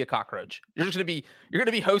insect, you would be a cockroach. You're going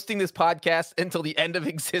to be hosting this podcast until the end of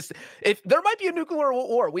existence. If there might be a nuclear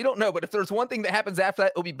war, we don't know, but if there's one thing that happens after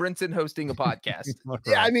that, it'll be Brinson hosting a podcast.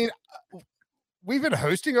 Yeah, I mean, we've been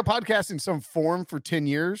hosting a podcast in some form for 10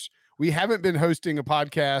 years. We haven't been hosting a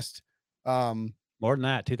podcast. More than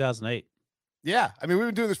that, 2008. Yeah, I mean, we've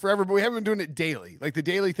been doing this forever, but we haven't been doing it daily. Like the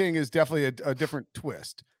daily thing is definitely a different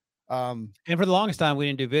twist. And for the longest time, we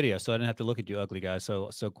didn't do video, so I didn't have to look at you ugly guys so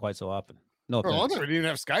often. No, for a long time, we didn't even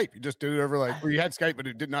have Skype. You just did it over where you had Skype, but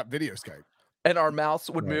it did not video Skype. And our mouths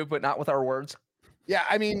would move, but not with our words. Yeah,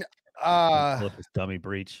 I mean, this dummy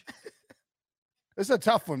breach. It's a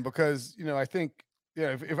tough one because I think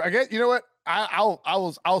if I get what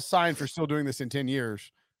I'll sign for still doing this in 10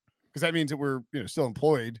 years because that means that we're still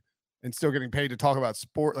employed and still getting paid to talk about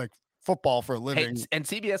sport like football for a living. Hey, and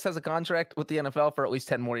CBS has a contract with the NFL for at least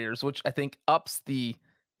 10 more years, which I think ups the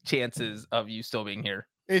chances of you still being here.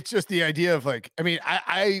 It's just the idea of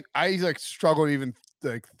I struggle to even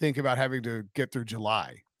think about having to get through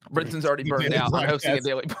July. Brinson's already burned out on hosting a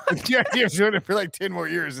daily podcast. The idea of doing it for 10 more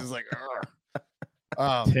years is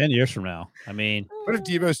 10 years from now. I mean, what if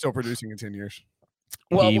Deebo's still producing in 10 years?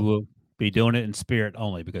 Well, he will be doing it in spirit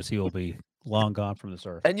only because he will be long gone from this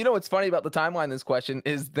earth. And what's funny about the timeline of this question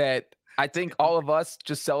is that I think all of us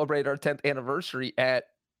just celebrate our 10th anniversary at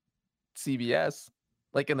CBS,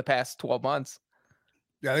 in the past 12 months.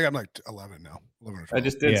 Yeah, I think I'm like 11 now. 11 or 12. I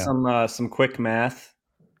just did some quick math.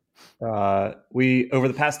 We over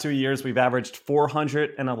the past 2 years, we've averaged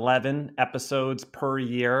 411 episodes per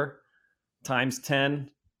year times 10,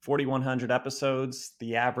 4,100 episodes.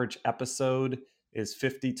 The average episode is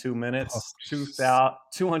 52 minutes,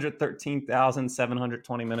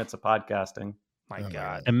 213,720 minutes of podcasting. My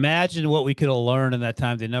God. Imagine what we could have learned in that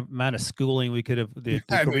time, the amount of schooling we could have, the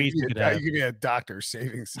degrees we could have. You could be a doctor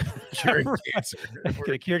saving curing cancer.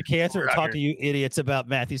 Could have cured cancer and talk to you idiots about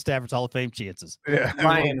Matthew Stafford's Hall of Fame chances. Yeah.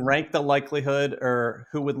 Ryan, rank the likelihood or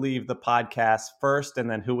who would leave the podcast first and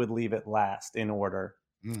then who would leave it last in order.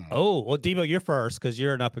 Oh, well, Debo, you're first because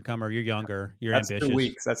you're an up-and-comer. You're younger. You're ambitious. 2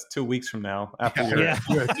 weeks. That's 2 weeks from now after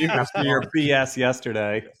after your BS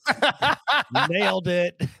yesterday. Nailed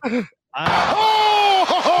it.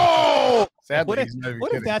 Sadly, what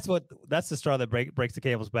if that's the straw that breaks the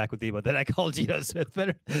camel's back with Debo? Then I called Geno Smith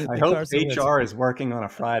better. I hope HR is working on a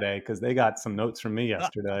Friday because they got some notes from me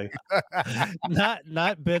yesterday.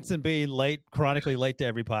 not Benson being late, chronically late to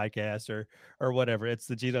every podcast or whatever. It's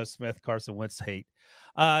the Geno Smith, Carson Wentz hate.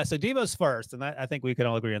 So Debo's first, and I think we can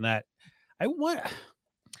all agree on that. I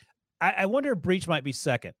wonder if Breach might be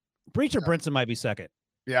second. Breach or Brinson might be second.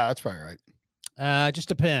 Yeah, that's probably right. Just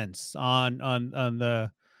depends on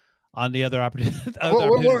the other opportunity.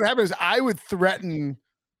 What would happen is I would threaten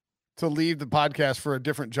to leave the podcast for a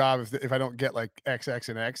different job if I don't get like X,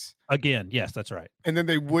 and X. Again, yes, that's right. And then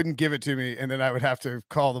they wouldn't give it to me, and then I would have to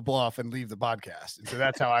call the bluff and leave the podcast. And so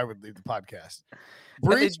that's how I would leave the podcast.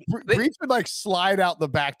 Breach would like slide out the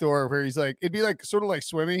back door where he's like, it'd be like sort of like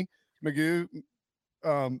Swimmy Magoo.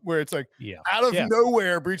 Where it's like out of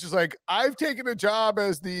nowhere, Breach is like, I've taken a job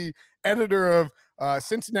as the editor of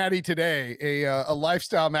Cincinnati Today, a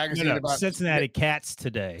lifestyle magazine about Cincinnati Cats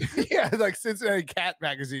Today. Yeah, like Cincinnati Cat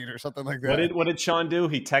Magazine or something like that. What did Sean do?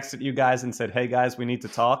 He texted you guys and said, "Hey guys, we need to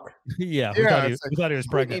talk." We thought he was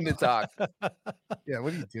pregnant. We need to talk. Yeah,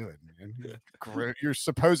 what are you doing, man? You're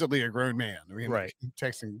supposedly a grown man. I mean, right?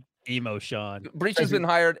 Texting emo Sean. Breach has been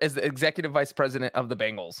hired as the executive vice president of the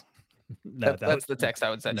Bengals. No, that's the text I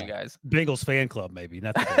would send you guys. Bengals fan club, maybe.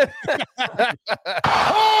 Not the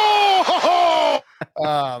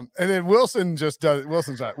and then Wilson just does.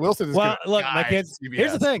 Wilson is. Well, look, my kids.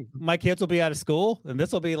 Here's the thing: my kids will be out of school, and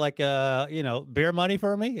this will be like beer money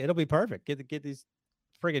for me. It'll be perfect. Get these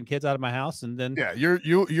friggin' kids out of my house, and then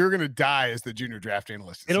you're gonna die as the junior draft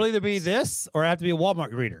analyst. It'll either be this or I have to be a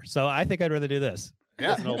Walmart greeter. So I think I'd rather do this.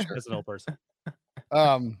 Yeah, as an old person.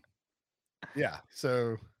 Yeah.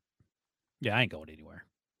 So. Yeah, I ain't going anywhere.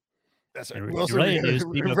 That's right.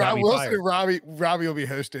 Robbie will be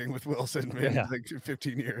hosting with Wilson in like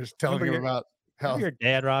 15 years, telling him about how your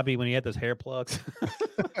dad, Robbie, when he had those hair plugs.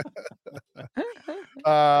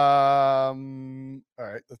 All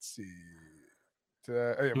right, let's see.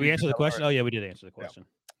 Did we answer the question? Right. Oh yeah, we did answer the question.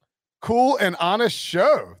 Yeah. Cool and honest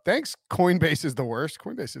show. Thanks. Coinbase is the worst.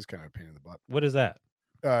 Coinbase is kind of a pain in the butt. What is that?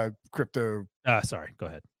 Crypto. Sorry. Go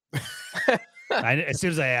ahead. As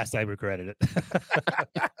soon as I asked, I regretted it.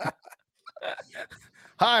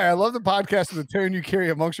 Hi, I love the podcast and the tone you carry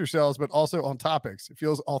amongst yourselves, but also on topics. It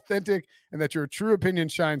feels authentic and that your true opinion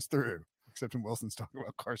shines through. Except when Wilson's talking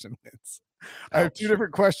about Carson Wentz. I have two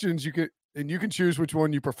different questions you can choose which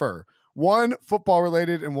one you prefer. One football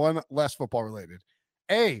related and one less football related.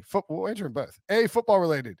 We'll answer them both. Football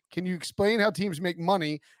related. Can you explain how teams make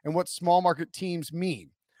money and what small market teams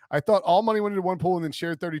mean? I thought all money went into one pool and then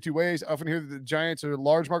shared 32 ways. I often hear that the Giants are a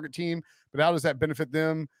large market team, but how does that benefit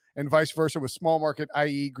them and vice versa with small market,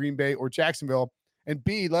 i.e. Green Bay or Jacksonville? And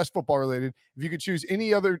B, less football related. If you could choose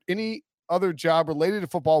any other job related to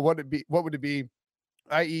football, what would it be?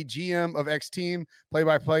 I.e. GM of X team,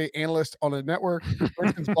 play-by-play analyst on a network,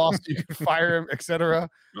 person's boss, you can fire him, etc.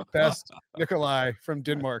 Best, Nikolai from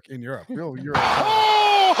Denmark in Europe. Real Europe. Up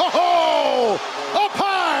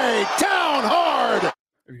high, down hard.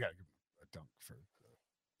 You got to give a dunk for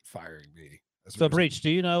firing me. So, Breach, do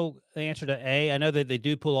you know the answer to A? I know that they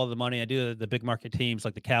do pull all the money. I do the big market teams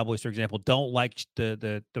like the Cowboys, for example, don't like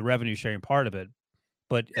the revenue sharing part of it.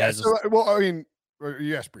 But yes, Breach.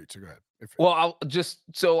 So go ahead.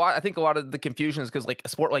 I think a lot of the confusion is because like a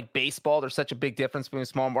sport like baseball, there's such a big difference between a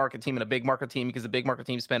small market team and a big market team because the big market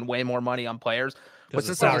teams spend way more money on players. What's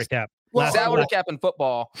the salary cap? Salary cap in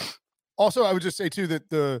football. Also, I would just say too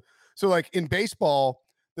that so like in baseball,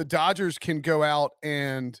 the Dodgers can go out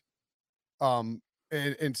and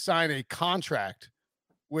sign a contract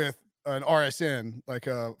with an RSN like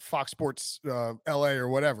a Fox Sports LA or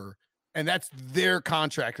whatever, and that's their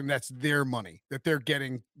contract and that's their money that they're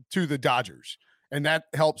getting to the Dodgers, and that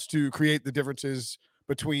helps to create the differences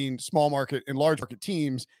between small market and large market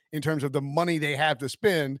teams in terms of the money they have to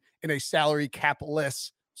spend in a salary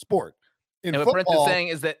cap-less sport. And what Brent is saying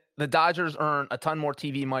is that the Dodgers earn a ton more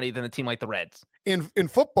TV money than a team like the Reds. In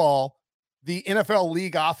football, the NFL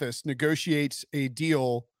league office negotiates a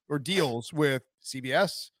deal or deals with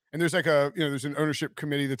CBS, and there's like there's an ownership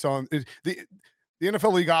committee that's on the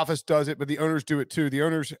NFL league office does it, but the owners do it too. The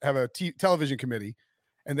owners have a television committee,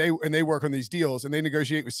 and they work on these deals, and they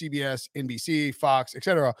negotiate with CBS, NBC, Fox,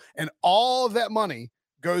 etc. And all of that money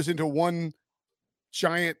goes into one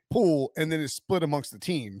giant pool and then is split amongst the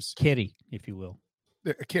teams. Kitty, if you will.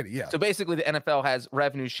 A kitty, yeah. So basically the NFL has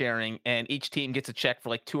revenue sharing, and each team gets a check for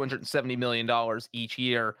like $270 million each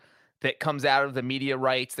year that comes out of the media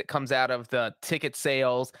rights, that comes out of the ticket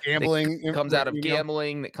sales, gambling, that comes out of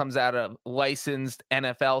gambling, that comes out of licensed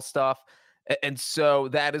NFL stuff. And so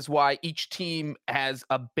that is why each team has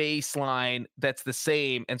a baseline that's the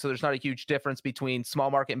same. And so there's not a huge difference between small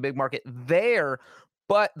market and big market there,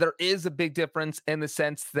 but there is a big difference in the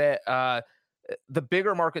sense that the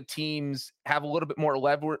bigger market teams have a little bit more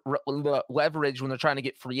leverage when they're trying to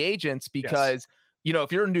get free agents because,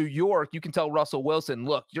 if you're in New York, you can tell Russell Wilson,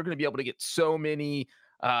 look, you're going to be able to get so many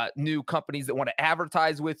new companies that want to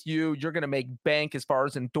advertise with you. You're going to make bank as far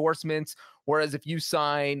as endorsements. Whereas if you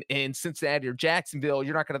sign in Cincinnati or Jacksonville,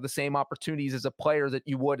 you're not going to have the same opportunities as a player that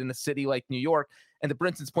you would in a city like New York. And to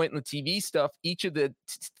Brinson's point in the TV stuff, each of the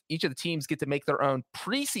teams get to make their own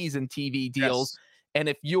preseason TV deals. Yes. And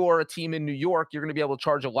if you're a team in New York, you're going to be able to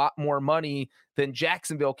charge a lot more money than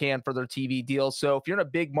Jacksonville can for their TV deals. So if you're in a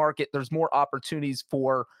big market, there's more opportunities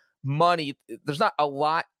for money. There's not a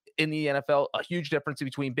lot in the NFL, a huge difference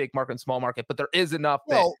between big market and small market, but there is enough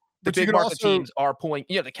that the big market teams are pulling.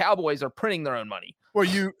 The Cowboys are printing their own money. Well,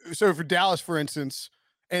 so for Dallas, for instance,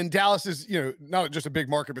 and Dallas is, not just a big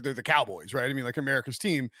market, but they're the Cowboys, right? I mean, like America's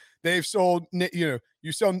team, they've sold, you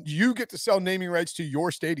get to sell naming rights to your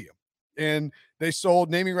stadium. And they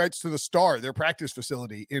sold naming rights to the Star, their practice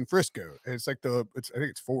facility in Frisco. And it's like I think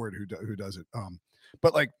it's Ford who does it.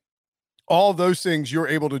 But like all those things you're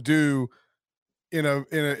able to do in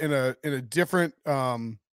a different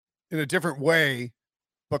way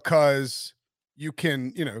because you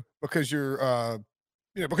can, because you're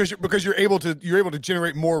because you're able to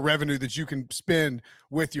generate more revenue that you can spend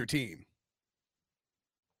with your team.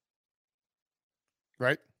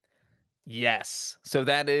 Right? Yes. So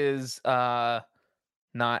that is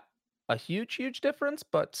not a huge difference,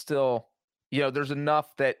 but still, there's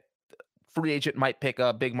enough that free agent might pick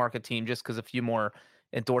a big market team just because a few more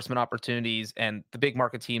endorsement opportunities, and the big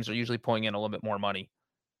market teams are usually pulling in a little bit more money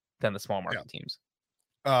than the small market teams.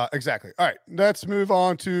 Exactly. All right, let's move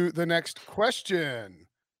on to the next question.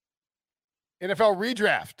 NFL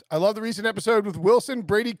redraft. I love the recent episode with Wilson,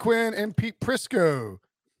 Brady Quinn, and Pete Prisco.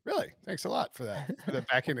 Really? Thanks a lot for that. For the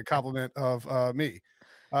backhanded compliment of me.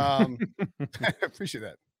 I appreciate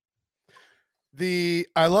that.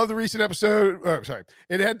 I love the recent episode. Oh, sorry.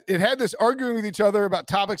 It had this arguing with each other about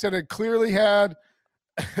topics that they clearly had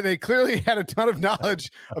a ton of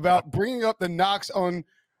knowledge about, bringing up the knocks on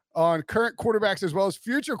current quarterbacks as well as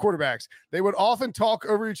future quarterbacks. They would often talk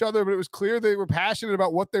over each other, but it was clear they were passionate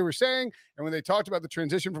about what they were saying. And when they talked about the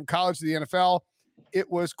transition from college to the NFL, it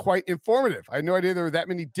was quite informative. I had no idea there were that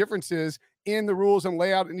many differences in the rules and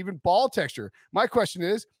layout and even ball texture. My question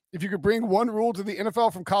is, if you could bring one rule to the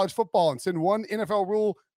NFL from college football and send one NFL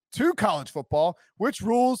rule to college football, which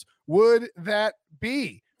rules would that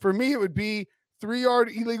be? For me, it would be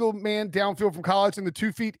 3-yard illegal man downfield from college and the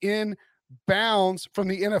 2 feet in bounds from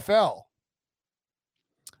the NFL.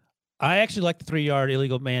 I actually like the 3-yard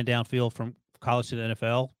illegal man downfield from college to the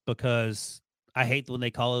NFL because I hate when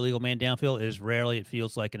they call illegal man downfield. It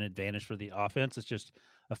feels like an advantage for the offense. It's just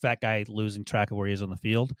a fat guy losing track of where he is on the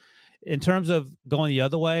field. In terms of going the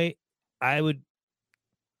other way, I would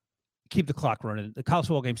keep the clock running. The college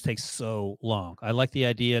football games take so long. I like the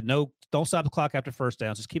idea. No, don't stop the clock after first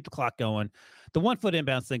downs. Just keep the clock going. The 1 foot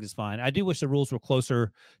inbounds thing is fine. I do wish the rules were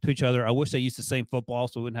closer to each other. I wish they used the same football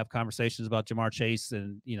so we wouldn't have conversations about Jamar Chase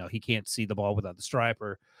and, he can't see the ball without the stripe,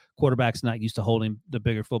 or quarterback's not used to holding the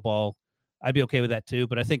bigger football. I'd be okay with that too.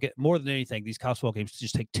 But I think more than anything, these college football games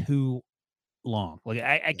just take too long. Like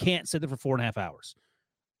I can't sit there for 4.5 hours.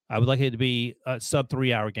 I would like it to be a sub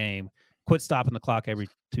 3-hour game. Quit stopping the clock every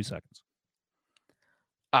 2 seconds.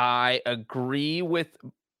 I agree with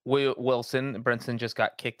Wilson. Brinson just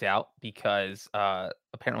got kicked out because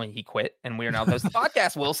apparently he quit, and we are now hosting the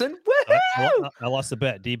podcast. Wilson, woohoo! I lost the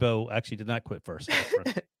bet. Debo actually did not quit first.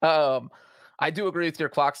 I do agree with your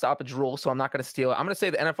clock stoppage rule, so I'm not going to steal it. I'm going to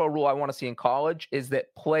say the NFL rule I want to see in college is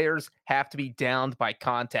that players have to be downed by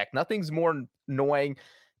contact. Nothing's more annoying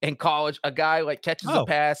in college, a guy like catches a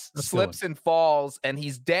pass, slips and falls, and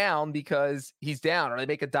he's down because he's down, or they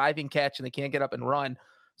make a diving catch and they can't get up and run.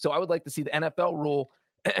 So I would like to see the NFL rule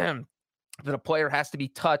that a player has to be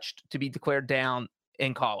touched to be declared down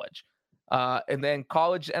in college. And then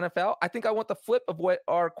college NFL, I think I want the flip of what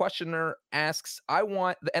our questioner asks. I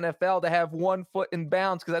want the NFL to have 1 foot in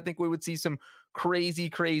bounds because I think we would see some crazy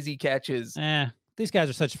catches. These guys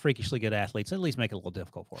are such freakishly good athletes. At least make it a little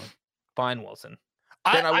difficult for them. Fine, Wilson.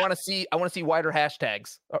 Then I want to see wider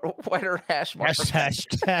hashtags, or wider hash marks.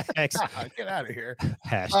 Hashtags. Get out of here.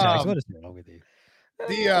 Hashtags. What is wrong with you?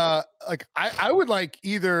 I would like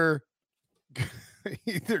either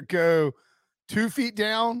go 2 feet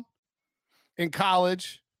down in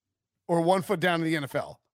college or 1 foot down in the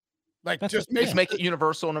NFL. Like just make it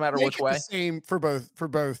universal no matter which way. The same for both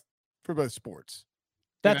sports.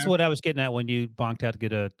 That's what I was getting at when you bonked out to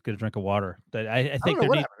get a drink of water. That I think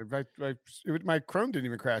my Chrome didn't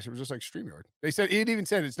even crash. It was just like StreamYard. It even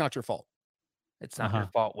said it's not your fault. It's not your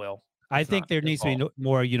fault, Will. I think there needs to be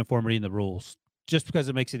more uniformity in the rules, just because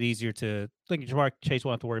it makes it easier to. I think Ja'Marr Chase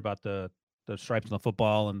won't have to worry about the stripes on the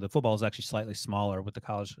football, and the football is actually slightly smaller with the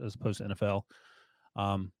college as opposed to NFL.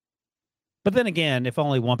 But then again, if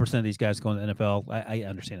only 1% of these guys go in the NFL, I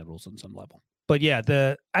understand the rules on some level. But yeah,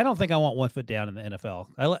 I don't think I want 1 foot down in the NFL.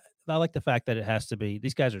 I like the fact that it has to be.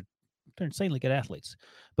 These guys they're insanely good athletes,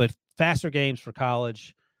 but faster games for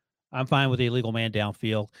college. I'm fine with the illegal man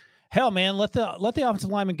downfield. Hell, man, let the offensive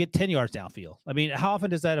lineman get 10 yards downfield. I mean, how often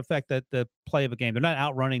does that affect the play of a game? They're not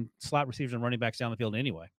outrunning slot receivers and running backs down the field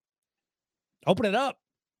anyway. Open it up.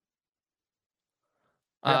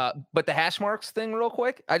 But the hash marks thing real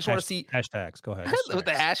quick, I just want to see hashtags. Go ahead. With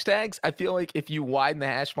the hashtags, I feel like if you widen the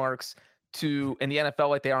hash marks in the NFL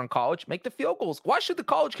like they are in college, make the field goals. Why should the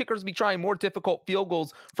college kickers be trying more difficult field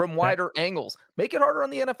goals from wider angles? Make it harder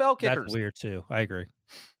on the NFL kickers. That's weird too. I agree.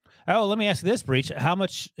 Oh, let me ask you this, Breach. How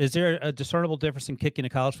much is there a discernible difference in kicking in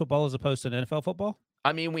college football as opposed to an NFL football?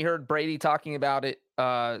 I mean, we heard Brady talking about it,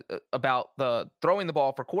 about the throwing the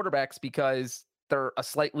ball for quarterbacks because they're a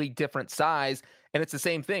slightly different size. And it's the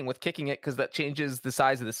same thing with kicking it because that changes the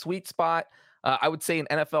size of the sweet spot. I would say an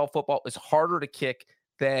NFL football is harder to kick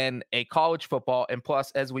than a college football. And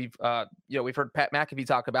plus, as we've heard Pat McAfee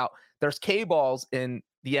talk about, there's K-balls in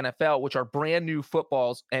the NFL, which are brand new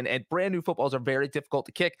footballs, and brand new footballs are very difficult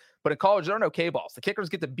to kick. But in college, there are no K-balls. The kickers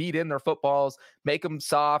get to beat in their footballs, make them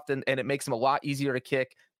soft, and it makes them a lot easier to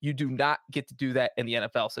kick. You do not get to do that in the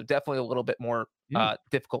NFL. So definitely a little bit more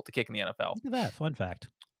difficult to kick in the NFL. Look at that. Fun fact.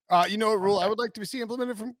 You know what rule I would like to see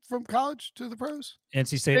implemented from college to the pros?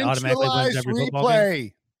 NC State automatically wins every football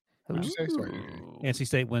game. What'd you say? Sorry. NC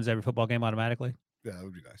State wins every football game automatically. Yeah, that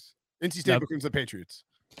would be nice. NC State becomes the Patriots.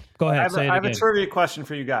 Go ahead. I have a trivia question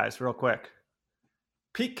for you guys real quick.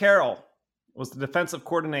 Pete Carroll was the defensive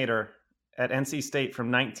coordinator at NC State from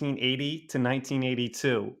 1980 to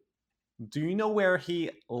 1982. Do you know where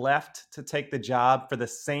he left to take the job for the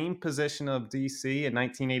same position of DC in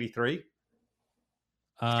 1983?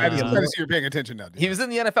 I'm glad to see you're paying attention now. He was in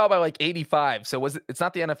the NFL by like 85. So it's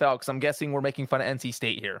not the NFL because I'm guessing we're making fun of NC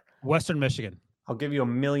State here. Western Michigan. I'll give you a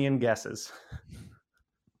million guesses.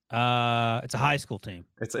 It's a high school team.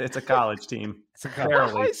 It's a college team. It's a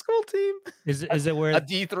high school team. Is it where a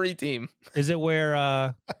D3 team? Is it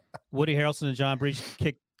where Woody Harrelson and John Breach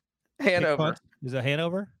kick Hanover? Is it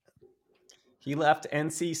Hanover? He left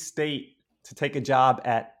NC State to take a job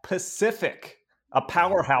at Pacific, a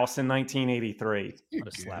powerhouse in 1983. What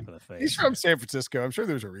a slap in the face. He's from San Francisco. I'm sure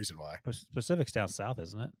there's a reason why. Pacific's down south,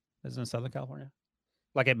 isn't it? Isn't it Southern California?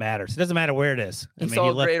 Like it matters. It doesn't matter where it is. He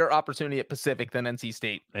saw a greater opportunity at Pacific than NC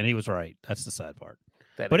State. And he was right. That's the sad part.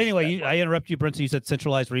 But anyway, I interrupt you, Brinson. You said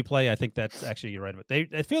centralized replay. I think that's actually you're right. But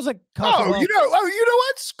it feels like you know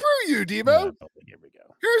what? Screw you, Debo. No, here we go.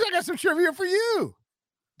 I got some trivia for you.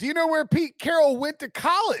 Do you know where Pete Carroll went to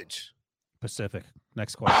college? Pacific.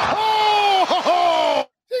 Next question. Oh!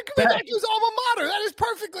 Back to his alma mater. That is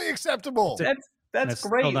perfectly acceptable. That's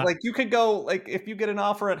great. Like you could go, like if you get an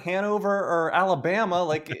offer at Hanover or Alabama,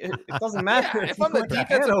 like it doesn't matter. If I'm the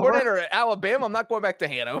defensive coordinator at Alabama, I'm not going back to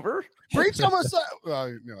Hanover. Breach almost. No,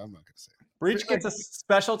 I'm not going to say it. Breach gets a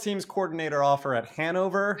special teams coordinator offer at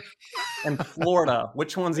Hanover and Florida.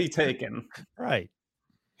 Which one's he taking? Right.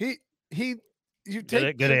 You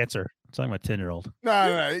take good answer. It's like my 10-year-old.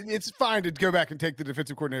 No. It's fine to go back and take the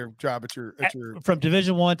defensive coordinator job at your from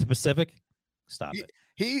Division I to Pacific. Stop it.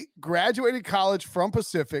 He graduated college from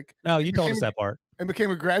Pacific. No, you told us that part. And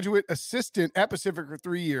became a graduate assistant at Pacific for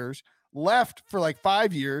 3 years. Left for like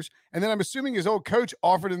 5 years, and then I'm assuming his old coach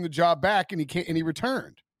offered him the job back, and he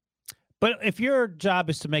returned. But if your job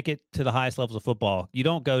is to make it to the highest levels of football, you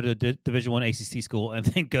don't go to Division I ACC school and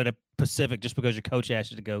then go to Pacific just because your coach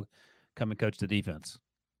asked you to come and coach the defense.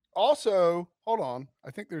 Also, hold on.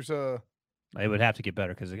 I think there's a. It would have to get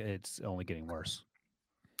better because it's only getting worse.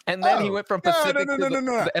 And then he went from Pacific to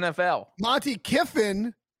the NFL. Monty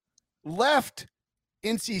Kiffin left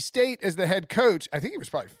NC State as the head coach. I think he was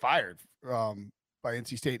probably fired by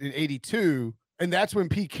NC State in '82, and that's when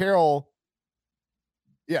Pete Carroll.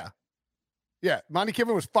 Yeah. Monty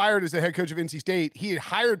Kiffin was fired as the head coach of NC State. He had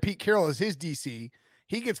hired Pete Carroll as his DC.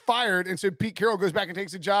 He gets fired, and so Pete Carroll goes back and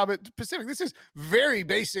takes a job at Pacific. This is very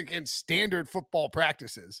basic and standard football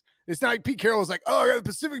practices. It's not like Pete Carroll was like, "Oh, I got a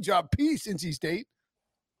Pacific job. Peace, NC State."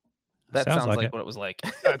 That sounds like what it was like.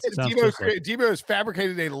 Debo has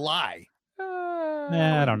fabricated a lie.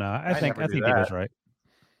 I don't know. I think Debo's right.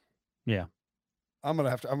 Yeah, I'm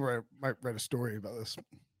gonna might write a story about this.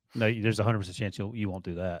 No, there's 100% chance you won't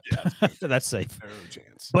do that. Yeah, that's safe. No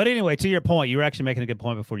chance. But anyway, to your point, you were actually making a good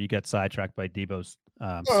point before you got sidetracked by Debo's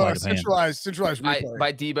centralized replay.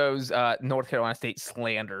 By Debo's North Carolina State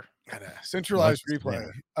slander. Centralized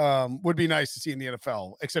replay would be nice to see in the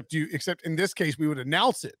NFL. Except in this case, we would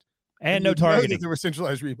announce it and no targeting. There was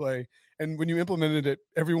centralized replay, and when you implemented it,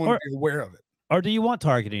 everyone would be aware of it. Or do you want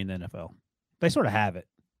targeting in the NFL? They sort of have it.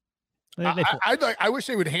 I wish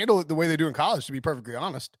they would handle it the way they do in college, to be perfectly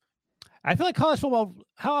honest. I feel like college football,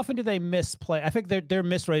 how often do they misplay? I think their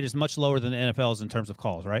miss rate is much lower than the NFL's in terms of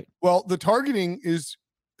calls, right? Well, the targeting is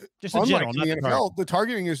just in general, not the NFL. The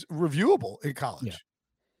targeting is reviewable in college. Yeah.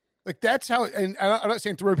 Like that's how, and I'm not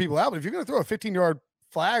saying throw people out, but if you're going to throw a 15-yard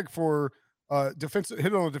flag for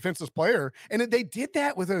hit on a defenseless player, and they did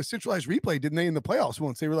that with a centralized replay, didn't they, in the playoffs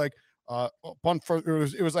once? They were like,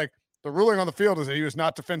 it was like, the ruling on the field is that he was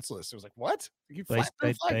not defenseless. It was like, what?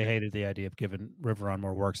 They hated the idea of giving Riveron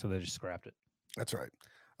more work, so they just scrapped it. That's right.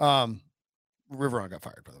 Riveron got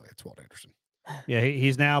fired, by the way. It's Walt Anderson. Yeah,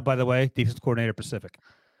 he's now, by the way, defensive coordinator Pacific.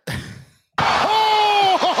 Up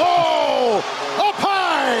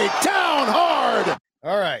high, down hard.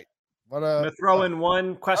 All right. I'm going to throw in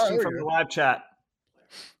one question from the live chat.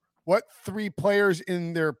 What three players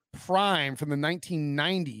in their prime from the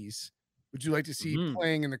 1990s would you like to see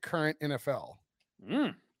playing in the current NFL?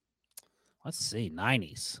 Let's see,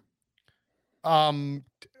 90s. Man,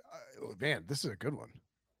 this is a good one.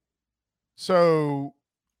 So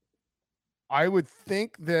I would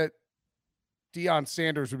think that Deion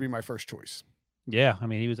Sanders would be my first choice. Yeah, I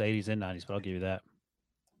mean, he was 80s and 90s, but I'll give you that.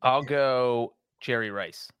 I'll go Jerry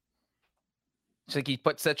Rice. It's like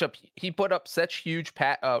he put up such huge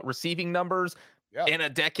receiving numbers. Yeah. In a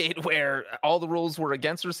decade where all the rules were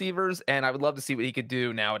against receivers, and I would love to see what he could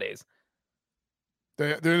do nowadays.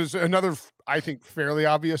 There's another, I think, fairly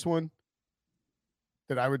obvious one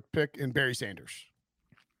that I would pick in Barry Sanders.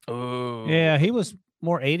 Oh, yeah, he was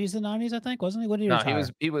more 80s than 90s, I think, wasn't he? What did he retire?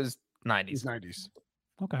 he was 90s. He's 90s.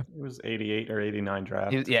 Okay, it was 88 or 89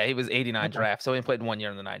 draft. He was 89 draft, so he played 1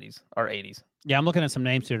 year in the 90s or 80s. Yeah, I'm looking at some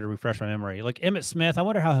names here to refresh my memory. Like Emmitt Smith, I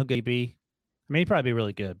wonder how he'll be. I mean, he'd probably be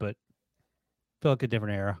really good, but. Feel like a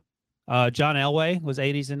different era. John Elway was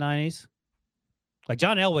 80s and 90s. Like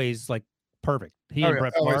John Elway's like perfect. And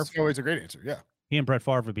Brett Favre. Elway's a great answer. Yeah. He and Brett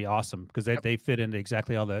Favre would be awesome because they fit into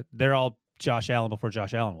exactly all that. They're all Josh Allen before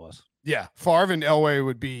Josh Allen was. Yeah. Favre and Elway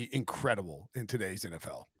would be incredible in today's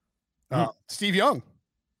NFL. Steve Young.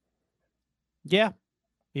 Yeah.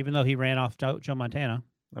 Even though he ran off Joe Montana.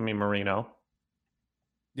 I mean, Marino.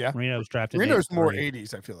 Yeah, Marino was drafted. Marino's more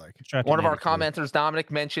 80s, I feel like. One of our commenters, Dominic,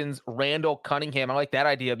 mentions Randall Cunningham. I like that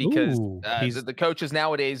idea because the coaches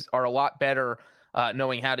nowadays are a lot better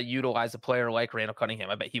knowing how to utilize a player like Randall Cunningham.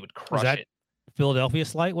 I bet he would crush it. Philadelphia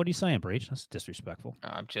slight? What are you saying, Breach? That's disrespectful.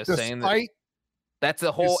 I'm just saying that's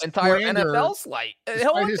the whole entire NFL slight. The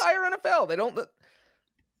whole entire NFL. They don't.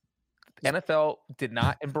 NFL did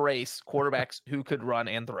not embrace quarterbacks who could run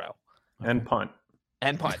and throw and punt.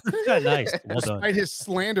 Nice. Well done. Despite his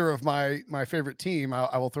slander of my favorite team,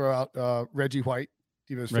 I will throw out Reggie White.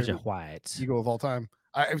 Reggie White, Eagle of all time.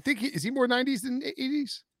 I think is he more 90s than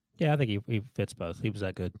 80s? Yeah, I think he fits both. He was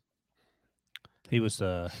that good. He was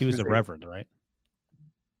a reverend, right?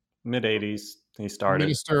 Mid 80s. He started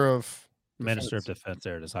Minister of Defense.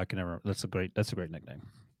 There it is. I can never. That's a great nickname.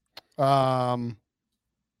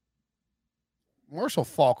 Marshall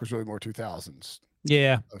Faulk was really more 2000s.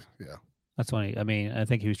 Yeah. Yeah. That's when I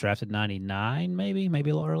think he was drafted 99, maybe a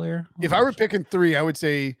little earlier. If I were picking three, I would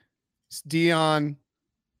say Deion,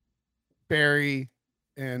 Barry,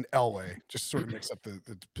 and Elway. Just sort of mix up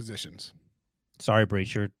the positions. Sorry,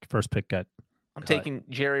 Breach. Your first pick got. I'm taking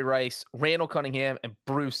Jerry Rice, Randall Cunningham, and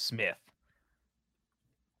Bruce Smith.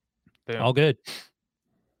 Boom. All good.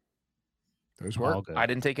 Those were. I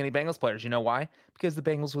didn't take any Bengals players. You know why? Because the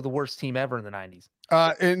Bengals were the worst team ever in the 90s.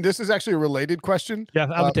 And this is actually a related question. Jeff,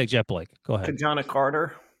 I would take Jeff Blake. Go ahead. Kajana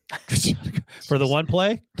Carter. For the one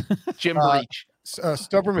play? Jim Breach.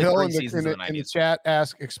 Stubborn Hill in the chat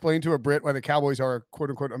asked, explain to a Brit why the Cowboys are quote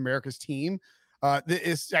unquote America's team.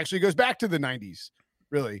 This actually goes back to the 90s.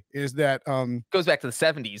 Really, is that goes back to the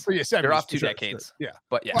 70s. Yeah, 70s. They're off 2 decades. Sure. Yeah,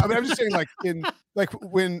 but yeah. Well, I mean, I'm just saying,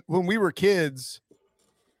 when we were kids,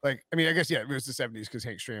 I guess it was the 70s because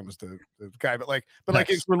Hank Stram was the guy. But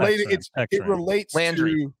it's related. It relates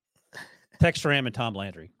Landry. to Tex Stram and Tom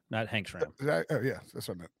Landry, not Hank Stram. Yeah, that's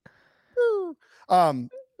what I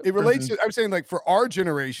meant. It relates to. I'm saying for our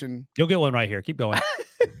generation, you'll get one right here. Keep going.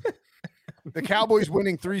 The Cowboys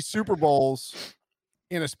winning 3 Super Bowls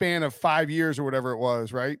in a span of 5 years or whatever it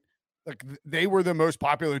was, right? They were the most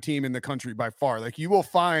popular team in the country by far. You will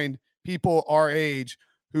find people our age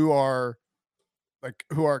who are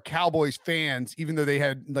Cowboys fans, even though they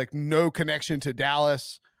had no connection to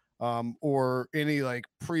Dallas or any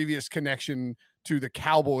previous connection to the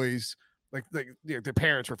Cowboys. Their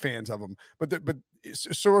parents were fans of them, but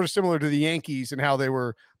it's sort of similar to the Yankees and how they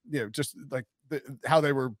were, how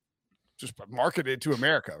they were just marketed to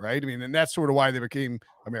America, right? I mean, and that's sort of why they became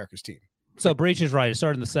America's team. So Breach is right. It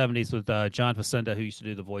started in the 70s with John Facenda, who used to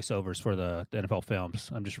do the voiceovers for the NFL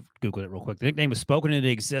films. I'm just Googling it real quick. The nickname was spoken into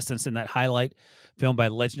existence in that highlight film by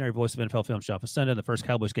legendary voice of NFL films, John Facenda, the first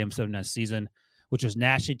Cowboys game of 79th season, which was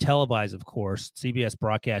nationally televised, of course. CBS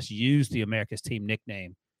broadcast used the America's team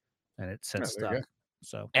nickname, and it said stuff.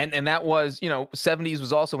 So and that was, 70s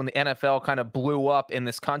was also when the NFL kind of blew up in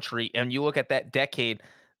this country. And you look at that decade,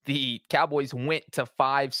 the Cowboys went to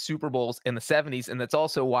 5 Super Bowls in the 70s. And that's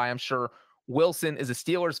also why I'm sure Wilson is a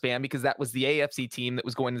Steelers fan, because that was the AFC team that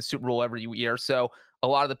was going to the Super Bowl every year. So a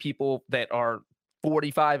lot of the people that are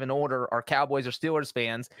 45 and older are Cowboys or Steelers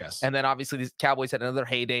fans. Yes. And then obviously these Cowboys had another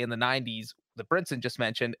heyday in the 90s that Brinson just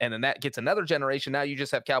mentioned. And then that gets another generation. Now you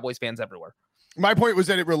just have Cowboys fans everywhere. My point was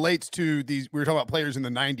that it relates to these. We were talking about players in the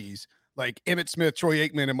 90s, like Emmitt Smith, Troy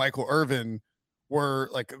Aikman, and Michael Irvin were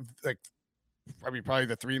probably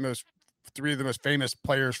the three of the most famous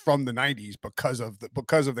players from the 90s because of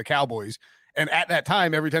the Cowboys. And at that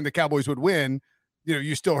time, every time the Cowboys would win,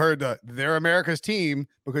 you still heard they're America's team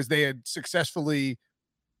because they had successfully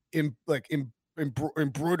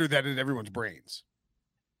embroidered that in everyone's brains.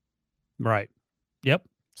 Right. Yep.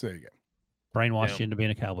 So there you go. Brainwashed you into being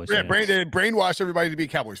a Cowboys fan. Yeah, brainwashed everybody to be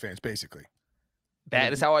Cowboys fans, basically.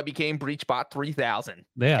 That is how I became BreachBot 3000.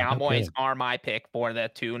 Yeah, Cowboys are my pick for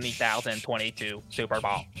the 2022 Super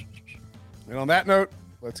Bowl. And on that note,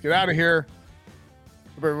 let's get out of here.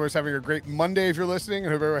 Hope everyone's having a great Monday if you're listening,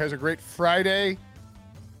 and hope everyone has a great Friday.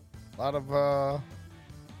 A lot of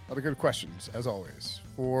good questions, as always.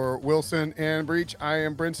 For Wilson and Breach, I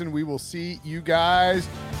am Brinson. We will see you guys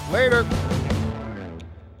later.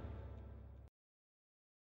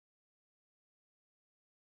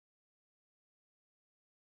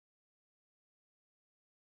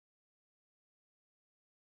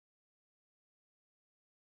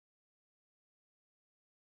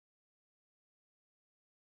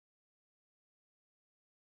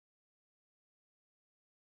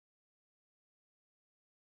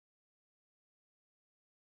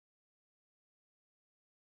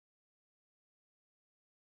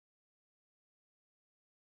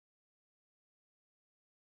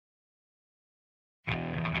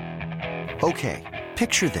 Okay,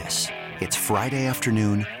 picture this. It's Friday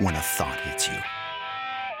afternoon when a thought hits you.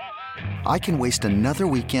 I can waste another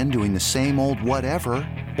weekend doing the same old whatever,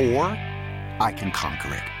 or I can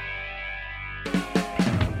conquer it.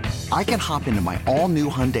 I can hop into my all-new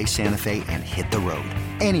Hyundai Santa Fe and hit the road.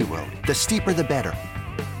 Any road. The steeper, the better.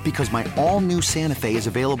 Because my all-new Santa Fe is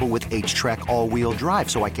available with H-Track all-wheel drive,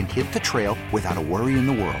 so I can hit the trail without a worry in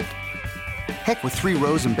the world. Heck, with 3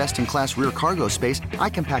 rows and best-in-class rear cargo space,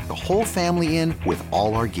 I can pack the whole family in with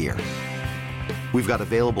all our gear. We've got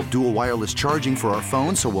available dual wireless charging for our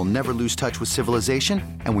phones, so we'll never lose touch with civilization,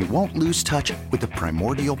 and we won't lose touch with the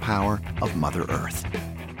primordial power of Mother Earth.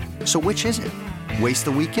 So which is it? Waste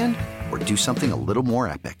the weekend or do something a little more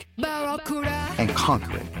epic? And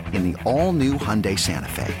conquer it in the all-new Hyundai Santa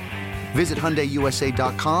Fe. Visit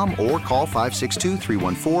HyundaiUSA.com or call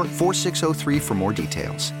 562-314-4603 for more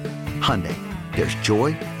details. Hyundai, there's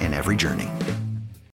joy in every journey.